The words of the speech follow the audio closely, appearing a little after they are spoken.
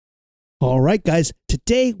All right, guys,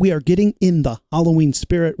 today we are getting in the Halloween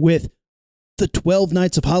spirit with the 12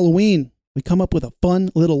 Nights of Halloween. We come up with a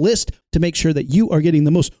fun little list to make sure that you are getting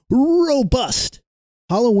the most robust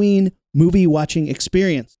Halloween movie watching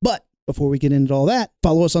experience. But before we get into all that,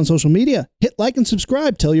 follow us on social media, hit like and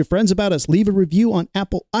subscribe, tell your friends about us, leave a review on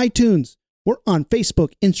Apple iTunes. We're on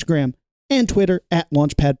Facebook, Instagram, and Twitter at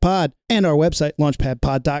LaunchpadPod, and our website,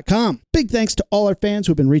 launchpadpod.com. Big thanks to all our fans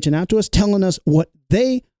who have been reaching out to us, telling us what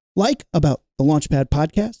they like about the Launchpad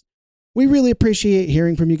podcast. We really appreciate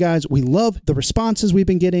hearing from you guys. We love the responses we've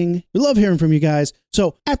been getting. We love hearing from you guys.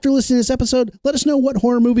 So after listening to this episode, let us know what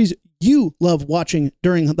horror movies you love watching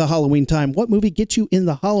during the Halloween time. What movie gets you in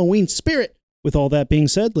the Halloween spirit? With all that being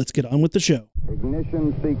said, let's get on with the show.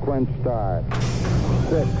 Ignition sequence start.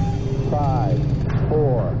 6, 5,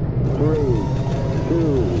 4, 3, 2,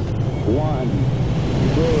 1,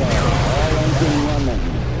 0. All engine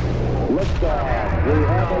running. Liftoff. We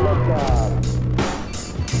have a liftoff.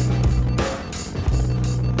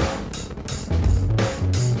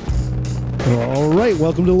 All right,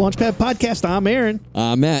 welcome to the Launchpad Podcast. I'm Aaron.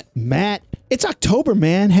 Matt. Matt. It's October,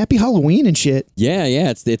 man. Happy Halloween and shit. Yeah.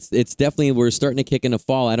 It's definitely, we're starting to kick into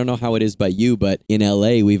fall. I don't know how it is by you, but in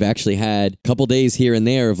LA, we've actually had a couple days here and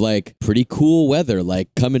there of like pretty cool weather,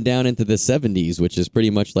 like coming down into the 70s, which is pretty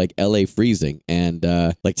much like LA freezing. And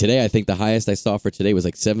like today, I think the highest I saw for today was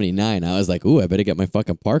like 79. I was like, ooh, I better get my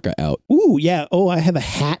fucking parka out. Ooh, yeah. Oh, I have a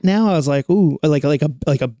hat now. I was like, ooh, like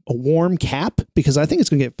a warm cap because I think it's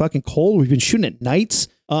gonna get fucking cold. We've been shooting at nights.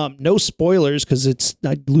 No spoilers because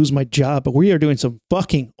I'd lose my job, but we are doing some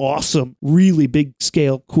fucking awesome, really big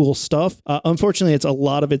scale, cool stuff. Unfortunately, a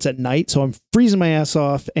lot of it's at night, so I'm freezing my ass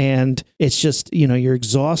off and it's just, you're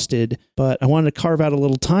exhausted, but I wanted to carve out a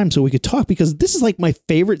little time so we could talk because this is like my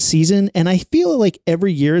favorite season. And I feel like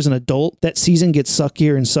every year as an adult, that season gets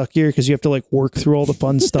suckier and suckier because you have to like work through all the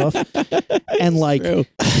fun stuff. And like,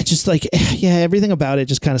 just like, yeah, everything about it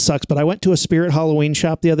just kind of sucks. But I went to a Spirit Halloween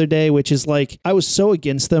shop the other day, which is like, I was so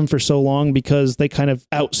against them for so long because they kind of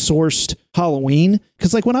outsourced Halloween.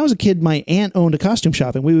 Because like when I was a kid, my aunt owned a costume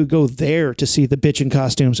shop and we would go there to see the bitchin'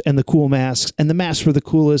 costumes and the cool masks, and the masks were the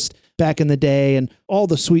coolest back in the day and all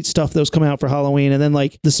the sweet stuff that was coming out for Halloween. And then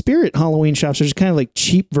like the Spirit Halloween shops are just kind of like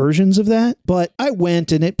cheap versions of that. But I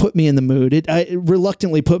went and it put me in the mood. It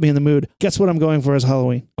reluctantly put me in the mood. Guess what I'm going for as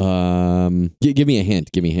Halloween? Give me a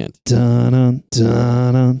hint. Give me a hint. Dun dun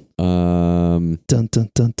dun dun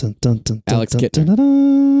dun dun dun dun. Alex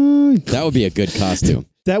Kittner. That would be a good costume.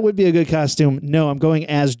 That would be a good costume. No, I'm going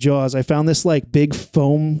as Jaws. I found this like big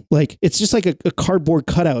foam, like it's just like a cardboard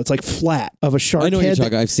cutout. It's like flat of a shark head. I know what you're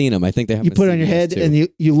talking. I've seen them. I think they have. You put it on your head and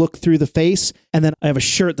you look through the face. And then I have a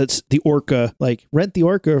shirt that's the orca, like rent the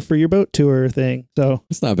orca for your boat tour thing. So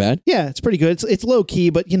it's not bad. Yeah, it's pretty good. It's low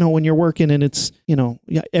key, but when you're working and it's,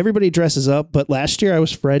 everybody dresses up. But last year I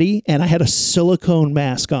was Freddy and I had a silicone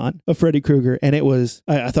mask on of Freddy Krueger. And it was,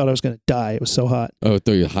 I thought I was going to die. It was so hot. Oh, I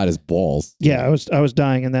thought you were hot as balls. Yeah, I was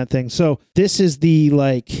dying in that thing. So this is the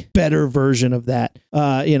like better version of that.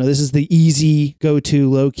 This is the easy go-to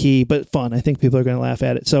low key, but fun. I think people are going to laugh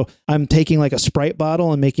at it. So I'm taking like a Sprite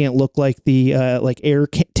bottle and making it look like the like air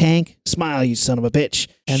tank. Smile, you son of a bitch.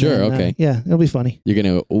 And sure. then, okay. Yeah, it'll be funny. You're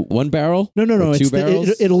going to one barrel? No. Two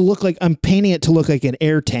barrels? It'll look like I'm painting it to look like an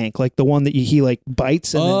air tank, like the one that he like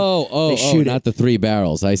bites. And they shoot not the 3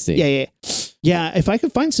 barrels. I see. Yeah. Yeah, if I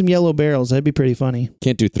could find some yellow barrels, that'd be pretty funny.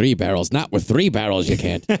 Can't do 3 barrels. Not with 3 barrels, you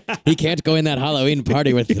can't. He can't go in that Halloween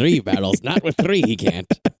party with 3 barrels. Not with 3, he can't.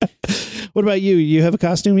 What about you? You have a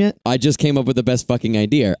costume yet? I just came up with the best fucking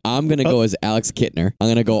idea. I'm going to go as Alex Kittner. I'm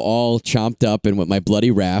going to go all chomped up and with my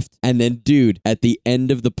bloody raft. And then, dude, at the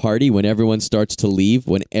end of the party, when everyone starts to leave,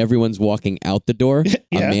 when everyone's walking out the door,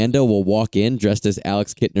 yeah. Amanda will walk in dressed as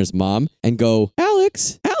Alex Kittner's mom and go,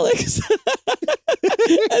 Alex.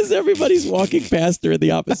 As everybody's walking past her in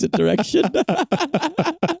the opposite direction.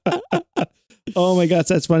 Oh my God,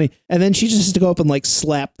 that's funny. And then she just has to go up and like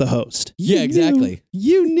slap the host. Yeah, exactly.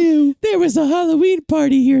 You knew there was a Halloween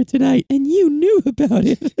party here tonight and you knew about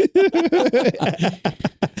it.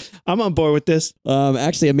 I'm on board with this.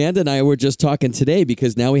 Actually, Amanda and I were just talking today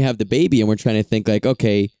because now we have the baby and we're trying to think like,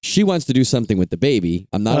 okay, she wants to do something with the baby.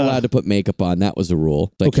 I'm not allowed to put makeup on. That was a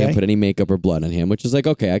rule. So I can't put any makeup or blood on him, which is like,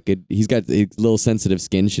 okay, he's got a little sensitive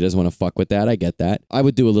skin. She doesn't want to fuck with that. I get that. I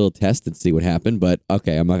would do a little test and see what happened, but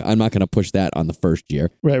okay, I'm not going to push that on the first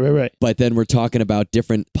year. Right. But then we're talking about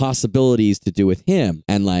different possibilities to do with him.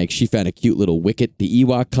 And like, she found a cute little Wicket, the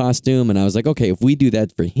Ewok costume. And I was like, okay, if we do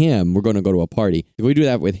that for him, we're going to go to a party. If we do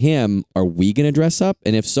that with him, him, are we going to dress up?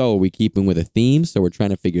 And if so, are we keeping with a theme? So we're trying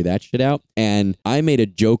to figure that shit out. And I made a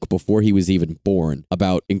joke before he was even born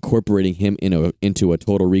about incorporating him into a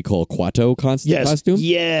Total Recall Quato costume.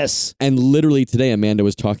 Yes. And literally today, Amanda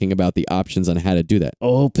was talking about the options on how to do that.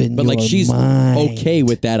 But like she's mind. okay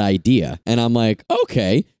with that idea. And I'm like,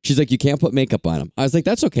 okay. She's like, you can't put makeup on him. I was like,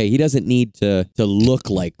 that's okay. He doesn't need to look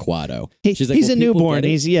like Quato. She's like, he's a newborn.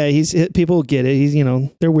 He's people get it. He's,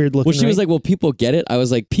 they're weird looking. Well, she was like, well, people get it. I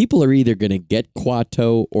was like, people are either going to get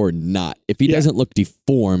Quato or not. If he doesn't look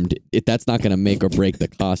deformed, that's not going to make or break the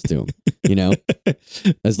costume.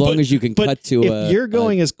 As long as you can cut to if you're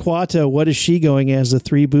going as Quato, what is she going as? The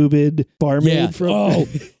three-boobed barmaid from...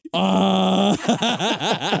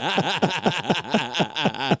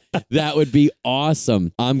 That would be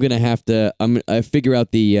awesome. I'm gonna have to. I figure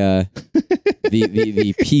out the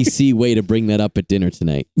PC way to bring that up at dinner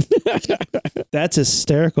tonight. That's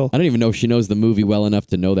hysterical. I don't even know if she knows the movie well enough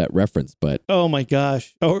to know that reference, but oh my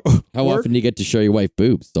gosh! How often do you get to show your wife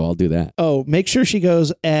boobs? So I'll do that. Oh, make sure she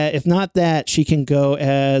goes. If not that, she can go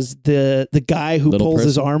as the guy who pulls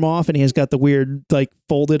his arm off, and he has got the weird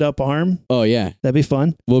folded up arm. Oh yeah, that'd be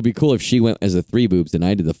fun. Well, it'd be cool if she went as the three boobs and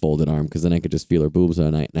I did the folded arm, because then I could just feel her boobs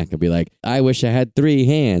all night, and I could be like, I wish I had 3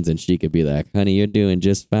 hands, and she could be like, honey, you're doing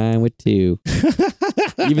just fine with 2.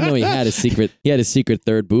 Even though he had a secret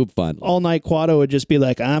third boob fondle. All night Quato would just be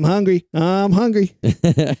like, I'm hungry. Yeah,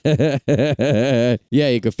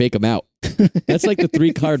 you could fake him out. That's like the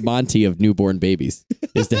 3-card Monty of newborn babies,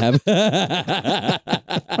 is to have.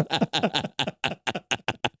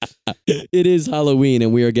 It is Halloween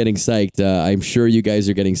and we are getting psyched. I'm sure you guys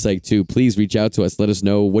are getting psyched too. Please reach out to us. Let us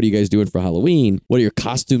know, what are you guys doing for Halloween? What are your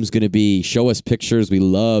costumes going to be? Show us pictures. We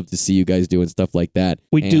love to see you guys doing stuff like that.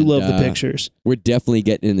 We do love the pictures. We're definitely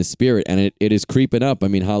getting in the spirit, and it is creeping up. I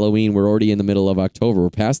mean, Halloween, we're already in the middle of October. We're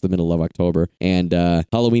past the middle of October, and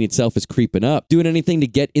Halloween itself is creeping up. Doing anything to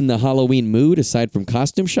get in the Halloween mood aside from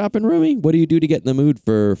costume shopping, Rumi? What do you do to get in the mood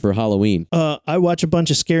for Halloween? I watch a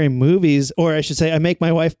bunch of scary movies, or I should say I make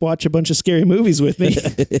my wife watch a bunch of scary movies with me.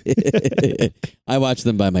 I watch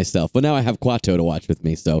them by myself, but now I have Quato to watch with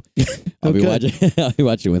me, so I'll be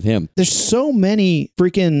watching with him. There's so many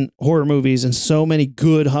freaking horror movies and so many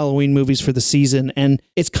good Halloween movies for the season, and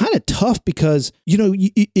it's kind of tough because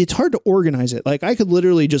it's hard to organize it. Like I could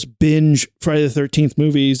literally just binge Friday the 13th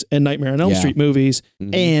movies and Nightmare on Elm Street movies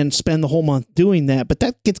and spend the whole month doing that, but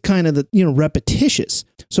that gets kind of repetitious.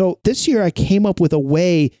 So this year I came up with a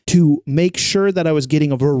way to make sure that I was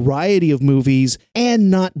getting a variety of movies and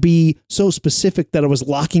not be so specific that I was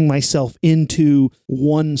locking myself into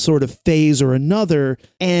one sort of phase or another.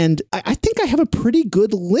 And I think I have a pretty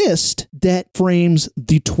good list that frames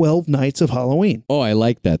the 12 nights of Halloween. Oh, I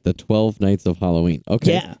like that. The 12 nights of Halloween.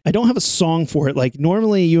 Okay. Yeah. I don't have a song for it. Like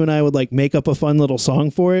normally you and I would make up a fun little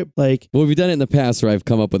song for it. Well, we've done it in the past where I've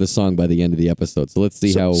come up with a song by the end of the episode. So let's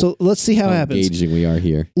see how it happens. Engaging we are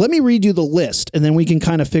here. Let me read you the list and then we can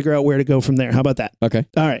kind of figure out where to go from there. How about that? Okay.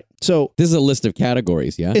 All right. So this is a list of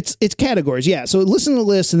categories, yeah? It's categories, yeah. So listen to the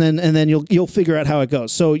list and then you'll figure out how it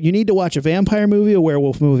goes. So you need to watch a vampire movie, a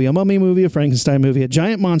werewolf movie, a mummy movie, a Frankenstein movie, a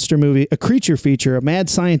giant monster movie, a creature feature, a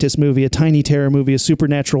mad scientist movie, a tiny terror movie, a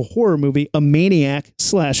supernatural horror movie, a maniac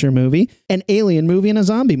slasher movie, an alien movie, and a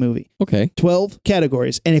zombie movie. Okay. 12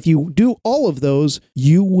 categories. And if you do all of those,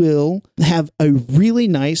 you will have a really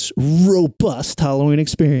nice, robust Halloween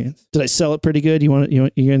experience. Did I sell it pretty good? You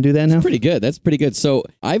going to do that now? That's pretty good. That's pretty good. So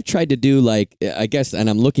I've tried to do I guess, and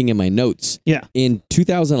I'm looking in my notes. Yeah. In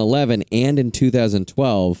 2011 and in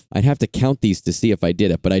 2012, I'd have to count these to see if I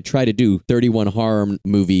did it, but I try to do 31 horror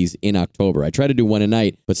movies in October. I try to do one a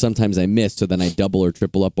night, but sometimes I miss, so then I double or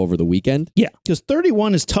triple up over the weekend. Yeah, because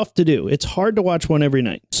 31 is tough to do. It's hard to watch one every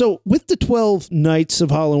night. So with the 12 nights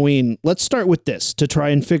of Halloween, let's start with this to try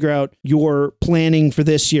and figure out your planning for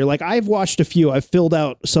this year. I've watched a few. I've filled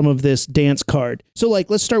out some of this dance card. So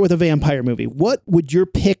let's start with a vampire movie. What would your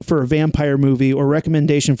pick for a vampire movie or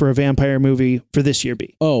recommendation for a vampire movie for this year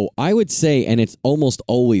be? Oh, I would say, and it's almost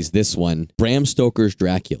always this one, Bram Stoker's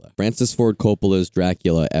Dracula. Francis Ford Coppola's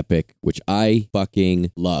Dracula epic, which I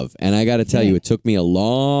fucking love. And I got to tell you, it took me a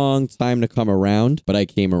long time to come around, but I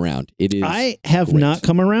came around. I have not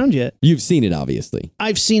come around yet. You've seen it, obviously.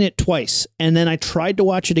 I've seen it twice, and then I tried to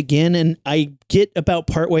watch it again, and I get about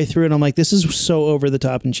partway through, and I'm like, this is so over the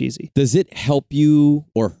top and cheesy. Does it help you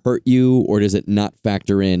or hurt you, or does it not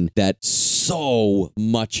factor in that so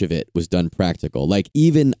much of it was done practical. Like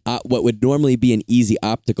even what would normally be an easy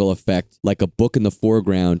optical effect, like a book in the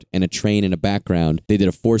foreground and a train in the background, they did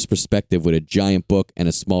a forced perspective with a giant book and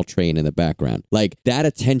a small train in the background. Like that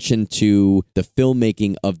attention to the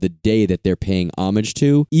filmmaking of the day that they're paying homage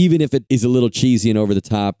to, even if it is a little cheesy and over the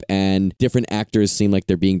top and different actors seem like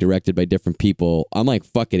they're being directed by different people, I'm like,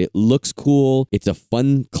 fuck it. It looks cool. It's a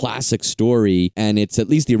fun classic story, and it's at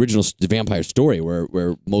least the original vampire story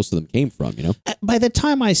where most of them came from, you know? By the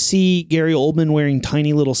time I see Gary Oldman wearing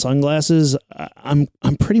tiny little sunglasses, I'm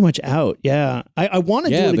pretty much out. Yeah. I want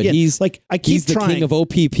to do it again. He's like, I keep he's the trying. king of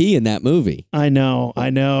OPP in that movie. I know.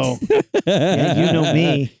 Yeah, you know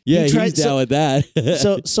me. Yeah, he's down with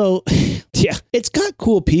that. so yeah, it's got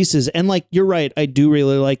cool pieces. And like, you're right. I do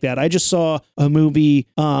really like that. I just saw a movie.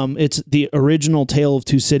 It's the original Tale of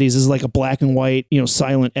Two Cities. This is like a black and white,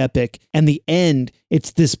 silent epic. And the end,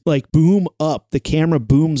 it's this like boom up. The camera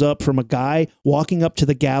booms up from a guy walking up to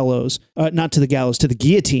the gallows, not to the gallows, to the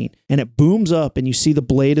guillotine. And it booms up and you see the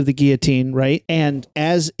blade of the guillotine, right? And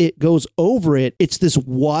as it goes over it, it's this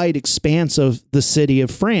wide expanse of the city of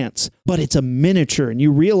France, but it's a miniature. And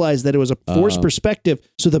you realize that it was a forced perspective.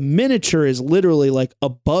 So the miniature is literally like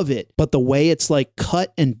above it, but the way it's like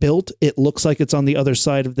cut and built, it looks like it's on the other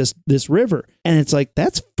side of this river. And it's like,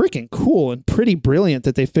 that's freaking cool and pretty brilliant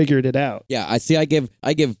that they figured it out. Yeah,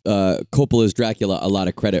 I give Coppola's Dracula a lot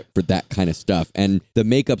of credit for that kind of stuff, and the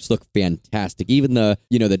makeups look fantastic. Even the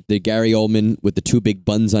Gary Oldman with the two big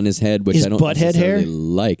buns on his head, which his I don't butthead necessarily hair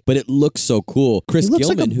like, but it looks so cool. Chris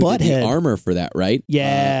Gilman, who did the armor for that, right?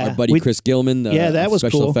 Yeah, our buddy Chris Gilman, that was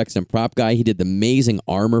special cool. effects and prop guy. He did the amazing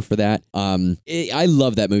armor for that. I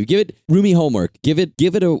love that movie. Give it roomy homework. Give it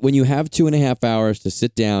when you have 2.5 hours to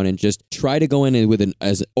sit down and just try to go in with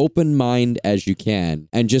as open mind as you can,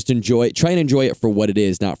 and just try and enjoy it for what it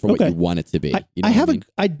is, not for what you want it to be.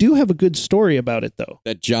 I do have a good story about it though.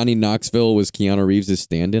 That Johnny Knoxville was Keanu Reeves'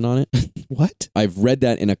 stand-in on it. What? I've read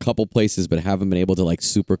that in a couple places, but haven't been able to like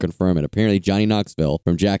super confirm it. Apparently, Johnny Knoxville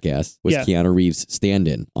from Jackass was Keanu Reeves'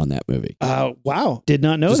 stand-in on that movie. Wow, did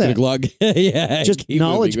not know just that. Gonna glug. Yeah, just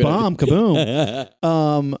knowledge bomb,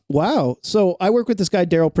 kaboom. Wow. So I work with this guy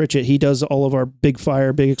Daryl Pritchett. He does all of our big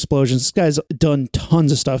fire, big explosions. This guy's done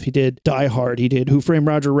tons of stuff. He did Die Hard. He did Who Framed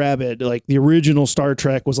Roger Rabbit. Like the original Star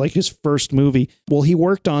Trek was like his first movie. Well, he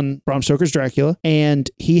worked on Bram Stoker's Dracula, and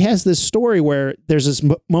he has this story where there's this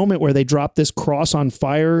moment where they drop this cross on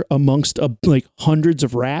fire amongst like hundreds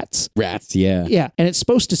of rats. Rats, yeah. Yeah, and it's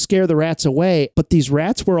supposed to scare the rats away, but these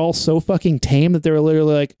rats were all so fucking tame that they were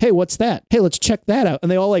literally like, hey, what's that? Hey, let's check that out.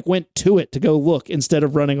 And they all like went to it to go look instead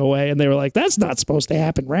of running away. And they were like, that's not supposed to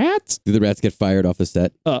happen, rats. Did the rats get fired off the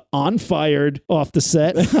set? On-fired off the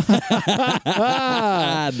set.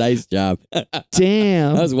 Nice job.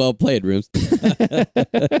 Damn. That was well played, Rooms.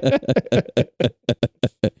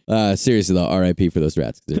 Seriously though, R.I.P. for those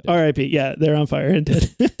rats. R.I.P. Yeah, they're on fire and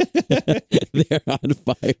dead. They're on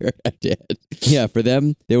fire and dead. Yeah, for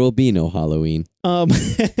them, there will be no Halloween.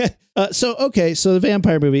 So the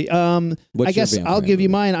vampire movie. I guess I'll give you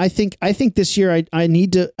mine. I think this year I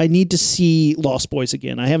need to see Lost Boys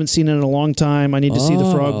again. I haven't seen it in a long time. I need to see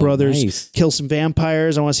the Frog Brothers kill some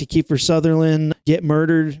vampires. I want to see Kiefer Sutherland get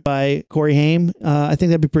murdered by Corey Haim. I think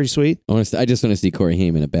that'd be pretty sweet. I just want to see Corey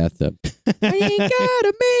Haim in a bathtub. I ain't got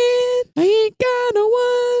a man. I ain't got no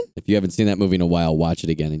one. If you haven't seen that movie in a while, watch it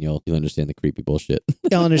again and you'll understand the creepy bullshit.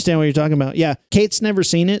 I'll understand what you're talking about. Yeah. Kate's never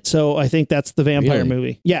seen it, so I think that's the vampire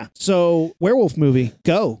movie. Yeah. So werewolf movie,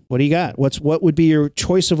 go. What do you got? What would be your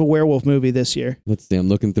choice of a werewolf movie this year? Let's see. I'm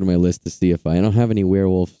looking through my list to see if I don't have any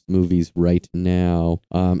werewolf movies right now.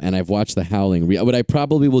 And I've watched The Howling. What I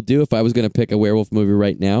probably will do if I was going to pick a werewolf movie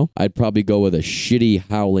right now, I'd probably go with a shitty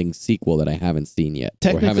Howling sequel that I haven't seen yet.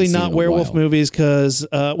 Technically not werewolf movies because,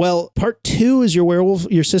 part 2 is your werewolf.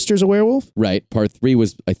 Your sister's a werewolf? Right. Part 3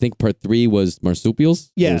 was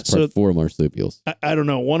marsupials? Yeah. Part 4 marsupials. I don't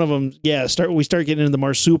know. One of them, we start getting into the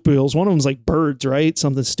marsupials. One of them's like birds, right?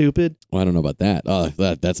 Something stupid. Well, I don't know about that. Oh,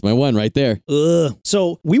 that's my one right there. Ugh.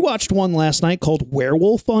 So we watched one last night called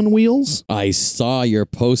Werewolf on Wheels. I saw your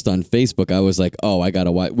post on Facebook. I was like, oh, I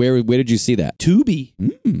gotta watch. Where did you see that? Tubi,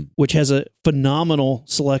 which has a phenomenal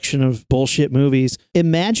selection of bullshit movies.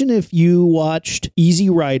 Imagine if you watched Easy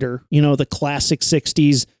Rider, the classic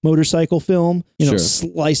 60s motorcycle film,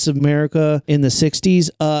 Slice of America in the 60s.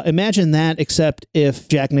 Imagine that, except if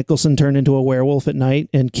Jack Nicholson turned into a werewolf at night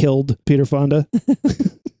and killed Peter Fonda.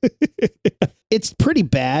 it's pretty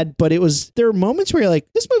bad, but there are moments where you're like,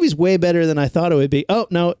 this movie's way better than I thought it would be. Oh,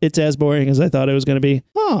 no, it's as boring as I thought it was going to be.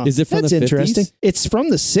 Oh, is it from that's the 50s? Interesting. It's from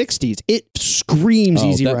the 60s. It screams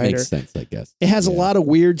Easy that Rider. Makes sense, I guess. It has a lot of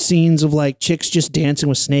weird scenes of like chicks just dancing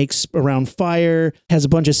with snakes around fire. Has a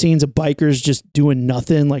bunch of scenes of bikers just doing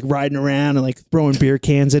nothing, like riding around and like throwing beer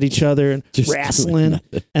cans at each other and wrestling.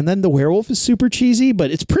 And then the werewolf is super cheesy,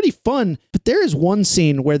 but it's pretty fun. But there is one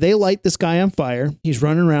scene where they light this guy on fire. He's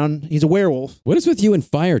running around. He's a werewolf. What is with you and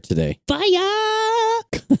fire today? Fire!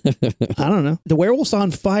 I don't know. The werewolf's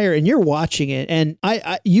on fire and you're watching it. And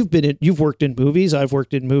you've worked in movies. I've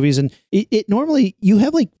worked in movies, and it normally you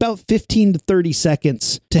have like about 15 to 30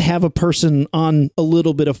 seconds to have a person on a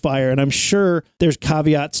little bit of fire. And I'm sure there's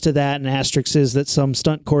caveats to that and asterisks that some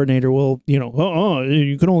stunt coordinator will, you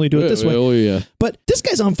can only do it this way. Oh, yeah. But this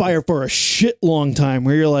guy's on fire for a shit long time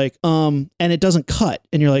where you're like, and it doesn't cut.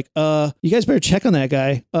 And you're like, you guys better check on that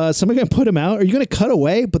guy. Somebody gonna put him out? Are you gonna cut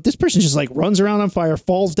away? But this person just like runs around on fire,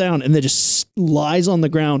 falls down, and then just lies on the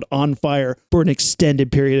ground on fire for an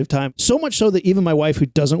extended period of time. So much so that even my wife, who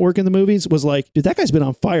doesn't work in the movies, was like, dude, that guy's been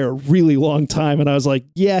on fire a really long time. And I was like,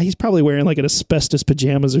 yeah, he's probably wearing like an asbestos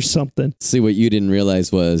pajamas or something. See, what you didn't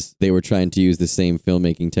realize was they were trying to use the same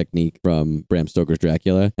filmmaking technique from Bram Stoker's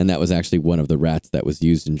Dracula, and that was actually one of the rats that was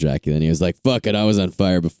used in Dracula. And he was like, fuck it, I was on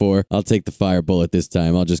fire before. I'll take the fire bullet this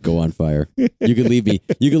time. I'll just go on fire. You can leave me.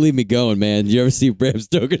 You can leave me going, man. You ever see Bram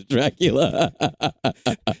Stoker's Dracula?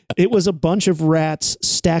 It was a bunch of rats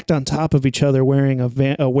stacked on top of each other wearing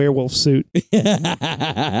a werewolf suit.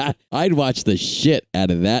 I'd watch the shit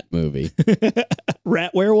out of that movie.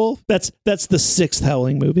 Rat Werewolf? That's the sixth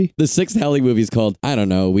Howling movie. The sixth Howling movie is called, I don't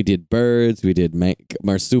know, we did birds, we did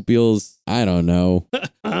marsupials. I don't know.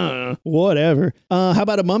 Whatever. How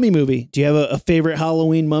about a mummy movie? Do you have a favorite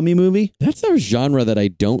Halloween mummy movie? That's a genre that I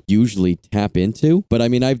don't usually tap into. But I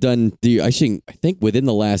mean, I've done I think within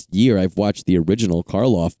the last year, I've watched the original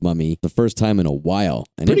Karloff Mummy the first time in a while.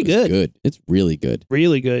 And Pretty it was good. It's really good.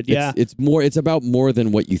 Really good. Yeah. It's about more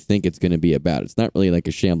than what you think it's going to be about. It's not really like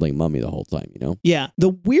a shambling mummy the whole time, you know? Yeah. The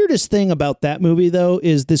weirdest thing about that movie, though,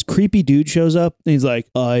 is this creepy dude shows up and he's like,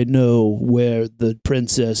 I know where the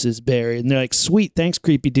princess is buried. And they're like, sweet, thanks,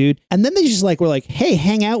 creepy dude. And then they just like, were like, hey,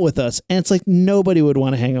 hang out with us. And it's like, nobody would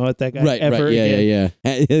want to hang out with that guy ever again.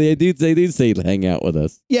 Yeah. They do say hang out with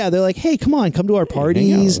us. Yeah. They're like, hey, come on, come to our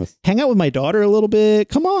parties. Hang out with my daughter a little bit.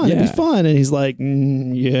 Come on, it'd be fun. And he's like,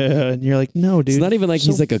 yeah. And you're like, no, dude. It's not even like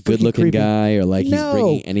he's like a good looking guy or like he's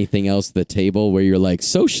bringing anything else to the table where you're like,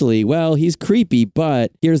 socially, well, he's creepy,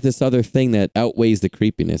 but here's this other thing that outweighs the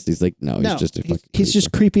creepiness. He's like, he's just a fucking he's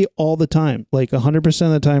just creepy all the time. Like 100%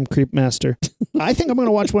 of the time, creep master. I think I'm going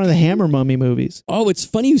to watch one of the Hammer Mummy movies. Oh, it's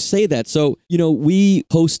funny you say that. So, we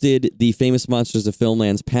hosted the Famous Monsters of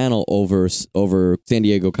Filmland's panel over San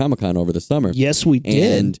Diego Comic-Con over the summer. Yes, we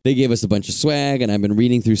did. And they gave us a bunch of swag, and I've been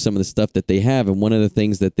reading through some of the stuff that they have. And one of the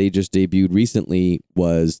things that they just debuted recently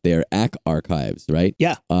was their ACK archives, right?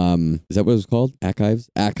 Yeah. Is that what it was called? Archives?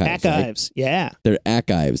 Archives. Archives, right? Yeah. They're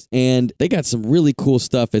archives. And they got some really cool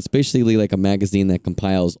stuff. It's basically like a magazine that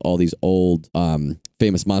compiles all these old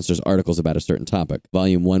Famous Monsters articles about a certain topic.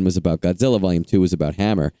 Volume 1 was about Godzilla. Volume 2 was about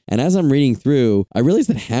Hammer. And as I'm reading through, I realized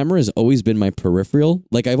that Hammer has always been my peripheral.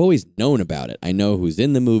 Like, I've always known about it. I know who's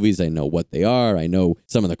in the movies. I know what they are. I know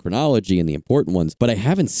some of the chronology and the important ones. But I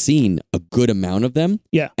haven't seen a good amount of them.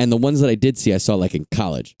 Yeah. And the ones that I did see, I saw like in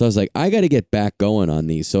college. So I was like, I got to get back going on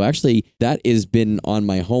these. So actually, that has been on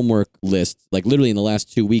my homework list. Like, literally in the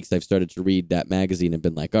last 2 weeks, I've started to read that magazine and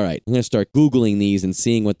been like, all right, I'm going to start Googling these and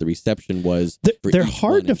seeing what the reception was. They're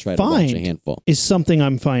hard to find, is something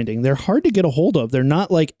I'm finding. They're hard to get a hold of. They're not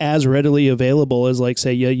like as readily available as like,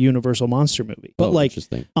 say, a Universal Monster movie. But like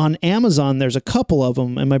on Amazon, there's a couple of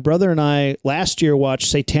them. And my brother and I last year watched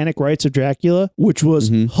Satanic Rites of Dracula, which was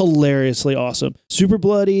hilariously awesome. Super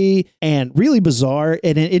bloody and really bizarre.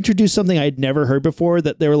 And it introduced something I'd never heard before,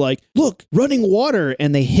 that they were like, look, running water.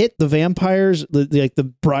 And they hit the vampires,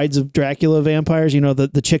 the brides of Dracula vampires,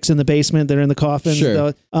 the chicks in the basement that are in the coffins.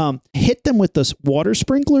 Sure. Hit them with this water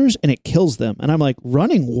sprinklers and it kills them. And I'm like,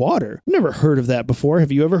 running water? I've never heard of that before.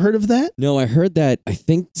 Have you ever heard of that? No, I heard that.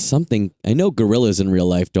 I know gorillas in real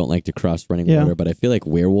life don't like to cross running water, but I feel like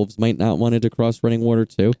werewolves might not want to cross running water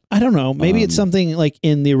too. I don't know. Maybe it's something like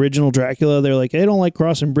in the original Dracula, they're like, they don't like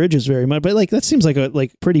crossing bridges very much. But like, that seems like a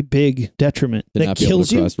pretty big detriment. To that not be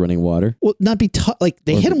kills able to cross running water? Well, not be like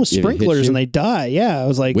they hit them with sprinklers and they die. Yeah, I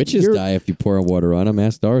was like, witches die if you pour water on them.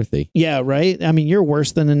 Ask Dorothy. Yeah, right. I mean, you're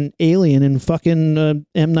worse than an alien in fucking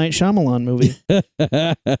M. Night Shyamalan movie.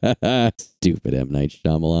 Stupid M. Night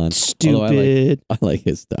Shyamalan. Stupid. I like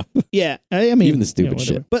his stuff. Yeah, I mean, even the stupid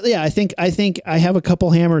shit. But yeah, I think I have a couple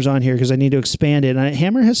Hammers on here because I need to expand it. And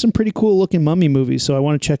Hammer has some pretty cool looking mummy movies, so I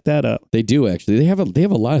want to check that out. They do actually. They have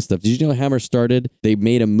a lot of stuff. Did you know Hammer started? They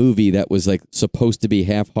made a movie that was like supposed to be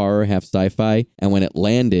half horror, half sci-fi, and when it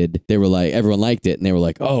landed, they were like, everyone liked it, and they were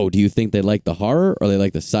like, oh, do you think they like the horror or they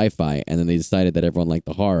like the sci-fi? And then they decided that everyone liked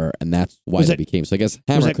the horror, and that's why they became. So I guess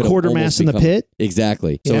Hammer was that Quartermass in the Pit?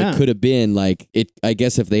 Exactly. So it could have been like it. I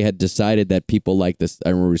guess if they had decided that people like this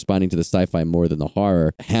and were responding to the sci-fi more than the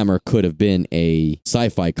horror, Hammer could have been a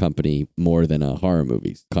sci-fi company more than a horror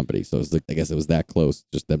movies company. So it's like, I guess it was that close,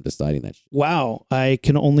 just them deciding that shit. Wow. I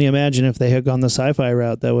can only imagine if they had gone the sci-fi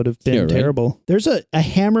route, that would have been terrible. There's a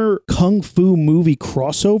Hammer Kung Fu movie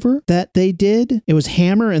crossover that they did. It was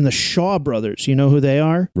Hammer and the Shaw Brothers. You know who they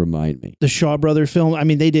are? Remind me. The Shaw Brother film. I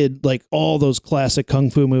mean, they did like all those classic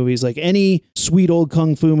Kung Fu movies, like any sweet old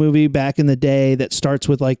Kung Fu movie back in the day that starts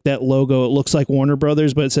with like that logo. It looks like Warner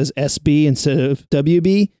Brothers, but it says SB instead of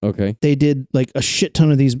WB. Okay. They did like a shit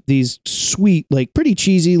ton of these sweet, like pretty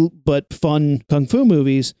cheesy, but fun Kung Fu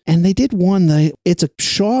movies. And they did one that it's a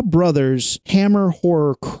Shaw Brothers Hammer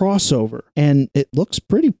horror crossover. And it looks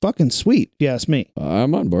pretty fucking sweet, if you ask me.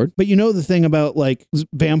 I'm on board. But you know the thing about like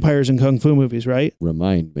vampires in Kung Fu movies, right?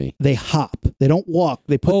 Remind me. They hop. They don't walk.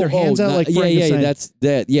 They put their hands out like Frankenstein. Yeah, that's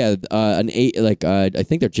that. Yeah, I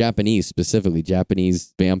think they're Japanese, specifically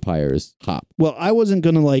Japanese vampires hop. Well, I wasn't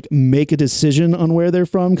gonna like make a decision on where they're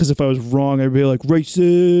from because if I was wrong, I'd be like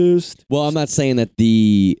racist. Well, I'm not saying that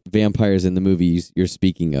the vampires in the movies you're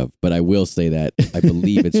speaking of, but I will say that I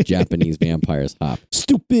believe it's Japanese vampires hop.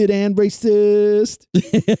 Stupid and racist.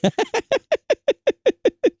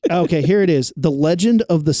 Okay, here it is. The Legend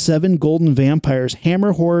of the Seven Golden Vampires,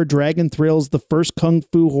 Hammer Horror Dragon Thrills, the first Kung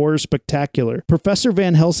Fu horror spectacular. Professor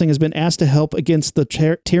Van Helsing has been asked to help against the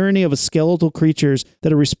tyranny of skeletal creatures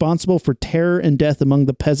that are responsible for terror and death among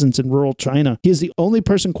the peasants in rural China. He is the only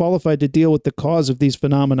person qualified to deal with the cause of these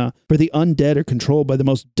phenomena, for the undead are controlled by the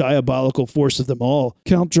most diabolical force of them all,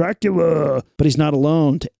 Count Dracula. But he's not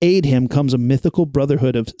alone. To aid him comes a mythical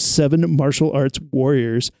brotherhood of 7 martial arts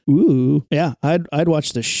warriors. Ooh. Yeah, I'd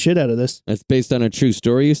watch the shit out of this. That's based on a true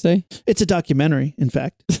story, you say? It's a documentary, in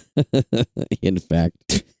fact. In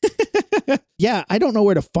fact. Yeah, I don't know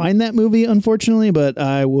where to find that movie, unfortunately, but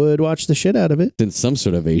I would watch the shit out of it. In some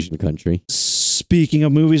sort of Asian country. Speaking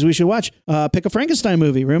of movies we should watch, pick a Frankenstein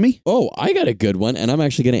movie, Rumi. Oh, I got a good one, and I'm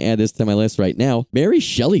actually going to add this to my list right now. Mary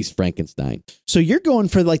Shelley's Frankenstein. So you're going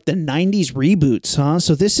for like the 90s reboots, huh?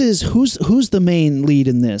 So this is, who's the main lead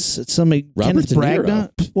in this? It's somebody, Robert Kenneth De Niro.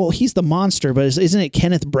 Branagh? Well, he's the monster, but isn't it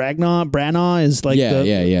Kenneth Branagh? Branagh is like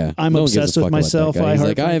yeah. I'm no obsessed with myself. He's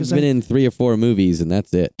like, I've been in 3 or 4 movies, and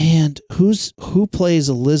that's it. And who plays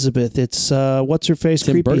Elizabeth? It's what's her face?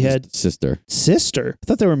 Tim Creepy Burton's head sister. Sister? I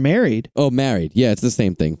thought they were married. Oh, married. Yeah, it's the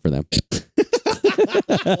same thing for them.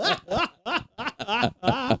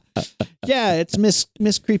 Yeah, it's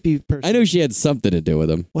Miss Creepy person. I know she had something to do with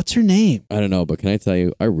him. What's her name? I don't know, but can I tell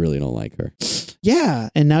you, I really don't like her. Yeah,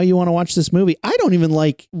 and now you want to watch this movie. I don't even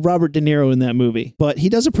like Robert De Niro in that movie, but he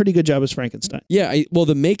does a pretty good job as Frankenstein. Yeah, well,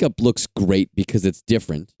 the makeup looks great because it's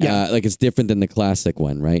different. Yeah. Like it's different than the classic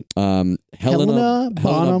one, right? Helena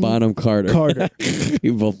Bonham Carter. We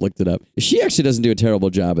both looked it up. She actually doesn't do a terrible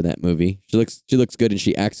job in that movie. She looks good and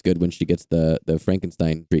she acts good when she gets the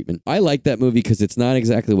Frankenstein treatment. I like that movie because it's not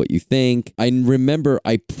exactly what you think. I remember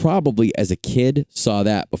I probably as a kid saw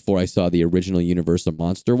that before I saw the original Universal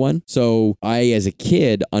Monster one. So I, as a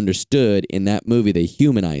kid, understood in that movie they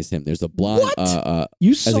humanize him. There's a blonde. What?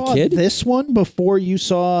 You saw as a kid? This one before you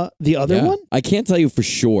saw the other one? I can't tell you for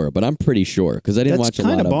sure, but I'm pretty sure because I didn't watch a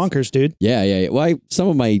lot of. That's kind of bonkers, dude. Yeah. Well, some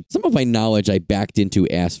of my knowledge I backed into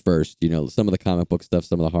ass first. You know, some of the comic book stuff,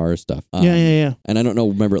 some of the horror stuff. Yeah. And I don't know.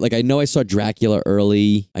 Remember, like I know I saw Dracula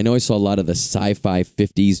early. I know I saw a lot of the sci-fi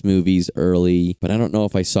 50s movies early, but I don't know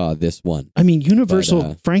if I saw this one. I mean,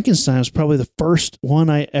 Universal Frankenstein was probably the first one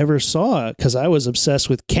I ever saw because I was obsessed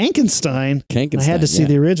with Kankenstein. I had to see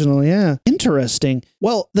the original. Yeah. Interesting.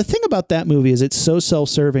 Well, the thing about that movie is it's so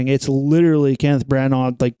self-serving. It's literally Kenneth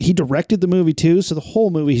Branagh. Like he directed the movie too. So the whole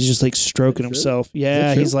movie he's just like stroking himself.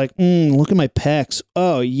 Yeah. He's like, look at my pecs.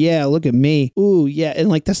 Oh yeah. Look at me. Ooh yeah. And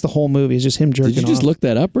like, that's the whole movie. It's just him jerking off. Did you just look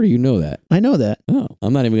that up or do you know that? I know that. Oh,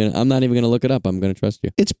 I'm not even gonna look it up. I'm gonna trust you.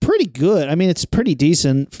 It's pretty good. I mean, it's pretty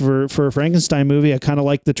decent for a Frankenstein movie. I kind of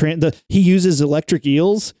like he uses electric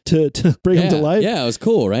eels to bring him to life. Yeah, it was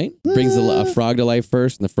cool, right? Brings a frog to life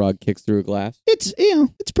first, and the frog kicks through a glass. It's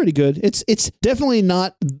pretty good. It's definitely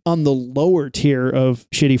not on the lower tier of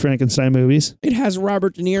shitty Frankenstein movies. It has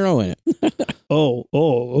Robert De Niro in it.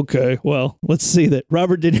 Okay. Well, let's see that.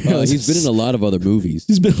 Robert De Niro. He's been in a lot of other movies.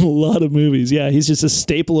 He's been in a lot of movies. Yeah, he's just a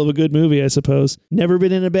staple of a good movie, I suppose. Never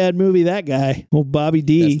been in a bad movie, that guy. Old Bobby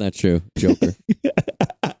D. That's not true. Joker.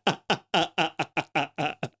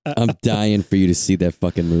 I'm dying for you to see that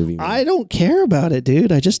fucking movie, man. I don't care about it,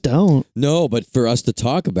 dude. I just don't. No, but for us to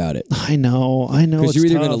talk about it. I know. Because you're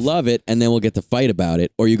either going to love it and then we'll get to fight about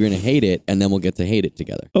it, or you're going to hate it and then we'll get to hate it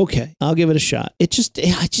together. Okay, I'll give it a shot. It's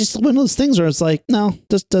just one of those things where it's like, no,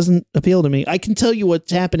 this doesn't appeal to me. I can tell you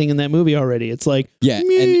what's happening in that movie already. It's like, yeah, and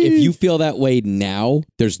if you feel that way now,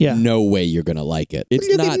 there's no way you're going to like it. It's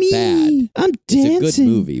not bad. I'm dancing. It's a good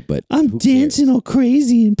movie, but I'm dancing all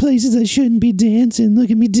crazy in places I shouldn't be dancing.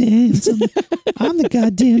 Look at me dance. I'm the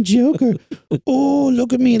goddamn Joker. Oh,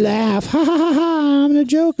 look at me laugh. Ha ha ha ha. I'm the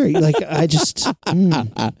Joker. Like, I just... I'm going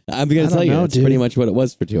to tell you, that's pretty much what it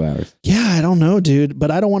was for 2 hours. Yeah, I don't know, dude.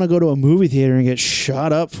 But I don't want to go to a movie theater and get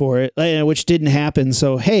shot up for it, which didn't happen.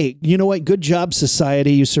 So, hey, you know what? Good job,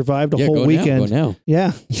 society. You survived a whole weekend. Go now.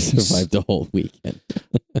 Yeah. You survived a whole weekend.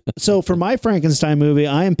 So for my Frankenstein movie,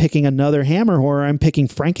 I am picking another Hammer horror. I'm picking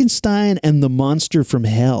Frankenstein and the Monster from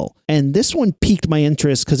Hell. And this one piqued my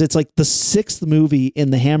interest because it's like the 6th movie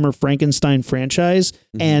in the Hammer Frankenstein franchise.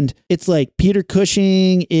 Mm-hmm. And it's like Peter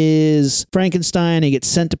Cushing is Frankenstein. He gets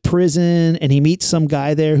sent to prison and he meets some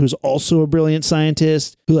guy there who's also a brilliant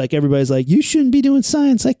scientist who, like, everybody's like, you shouldn't be doing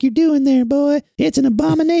science like you're doing there, boy. It's an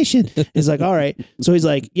abomination. He's like, all right. So he's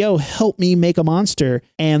like, yo, help me make a monster.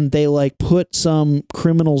 And they like put some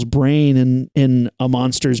criminal's brain in a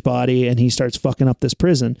monster's body and he starts fucking up this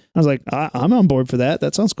prison. I was like, I'm on board for that.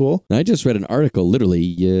 That sounds cool. I just read an article literally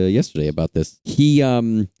yesterday about this.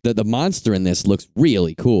 The monster in this looks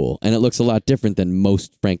really cool, and it looks a lot different than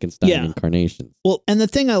most Frankenstein incarnations. Well, and the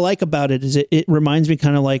thing I like about it is it reminds me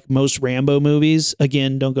kind of like most Rambo movies.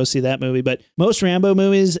 Again, don't go see that movie, but most Rambo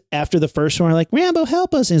movies after the first one are like, Rambo,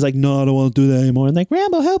 help us. And he's like, no, I don't want to do that anymore. And like,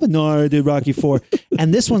 Rambo, help us. No, I did Rocky IV.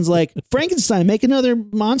 And this one's like, Frankenstein, make another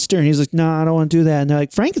monster. And he's like, no, I don't want to do that. And they're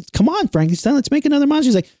like, come on, Frankenstein, let's make another monster.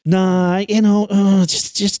 He's like, nah,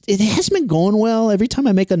 just it hasn't been going well. Every time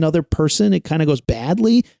I make another person, it kind of goes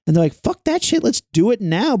badly. And they're like, fuck that shit. Let's do it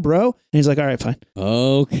now, bro. And he's like, all right, fine.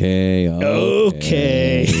 Okay.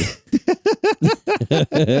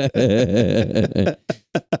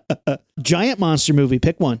 Giant monster movie.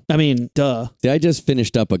 Pick one. I mean, duh. I just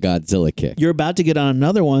finished up a Godzilla kick. You're about to get on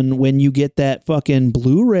another one when you get that fucking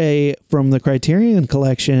Blu-ray from the Criterion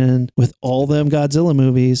collection with all them Godzilla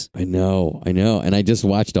movies. I know. And I just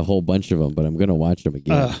watched a whole bunch of them, but I'm going to watch them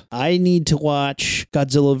again. I need to watch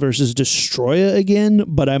Godzilla versus Destroya again,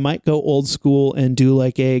 but I might go old school and do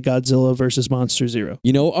like a Godzilla versus Monster Zero.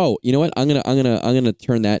 You know what? I'm gonna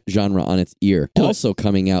turn that genre on its ear. Also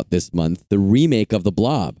coming out this month, the remake of The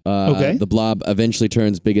Blob. Okay. The Blob eventually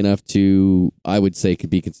turns big enough to, I would say, could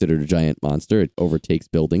be considered a giant monster. It overtakes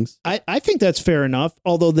buildings. I think that's fair enough.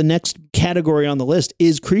 Although the next category on the list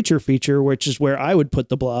is creature feature, which is where I would put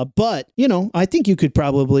The Blob. But I think you could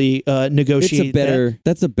probably negotiate.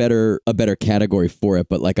 That's a better category for it.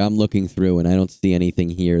 But like I'm looking through and I don't see anything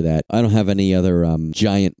here that I don't have any other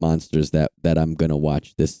giant monsters that I'm gonna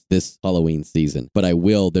watch this Halloween season. But I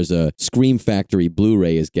will. There's a Scream Factory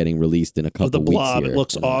Blu-ray is getting released in a couple of weeks here. It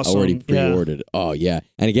looks awesome. I already pre-ordered. Yeah. Oh yeah.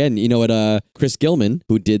 And again, you know what? Chris Gilman,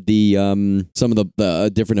 who did the some of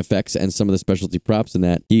the different effects and some of the specialty props in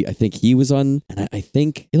that, I think he was on, and I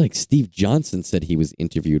think like Steve Johnson said he was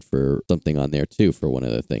interviewed for something on there too for one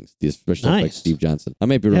of the things. The special effects, Steve Johnson. I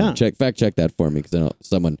might be wrong. Fact check that for me because I know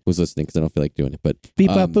someone who's listening because I don't feel like doing it. But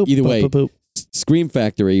either way. Scream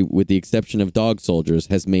Factory, with the exception of Dog Soldiers,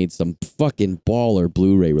 has made some fucking baller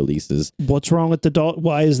Blu-ray releases. What's wrong with the dog?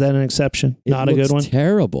 Why is that an exception? Not a good one?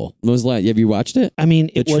 Terrible. Have you watched it? I mean,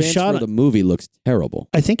 it was shot. The movie looks terrible.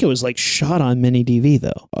 I think it was like shot on mini DV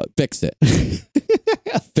though. Fix it.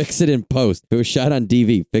 Fix it in post. It was shot on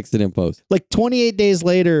DV. Fix it in post. Like 28 days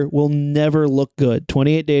later will never look good.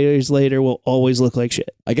 28 days later will always look like shit.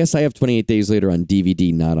 I guess I have 28 days later on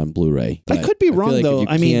DVD, not on Blu-ray. I could be wrong though.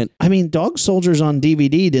 I mean, Dog Soldiers on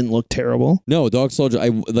DVD didn't look terrible. No, Dog Soldier.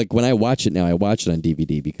 When I watch it now, I watch it on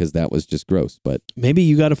DVD because that was just gross. But maybe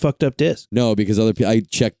you got a fucked up disc. No, because I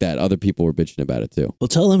checked that. Other people were bitching about it too. Well,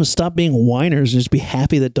 tell them to stop being whiners and just be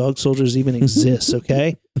happy that Dog Soldiers even exists.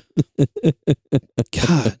 Okay.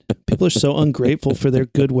 God, People are so ungrateful for their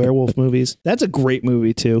good werewolf movies. That's a great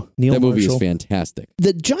movie too. Neil That movie Marshall. is fantastic.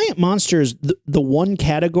 The giant monsters, the one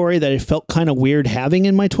category that it felt kind of weird having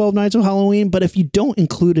in my 12 Nights of Halloween, but if you don't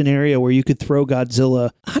include an area where you could throw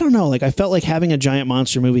Godzilla, I don't know, like I felt like having a giant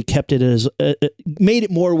monster movie kept it as, made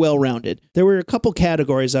it more well-rounded. There were a couple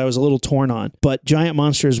categories I was a little torn on, but giant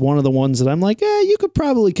monster is one of the ones that I'm like, you could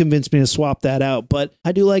probably convince me to swap that out, but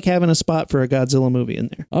I do like having a spot for a Godzilla movie in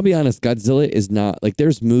there. I'll be honest, Godzilla is not, like,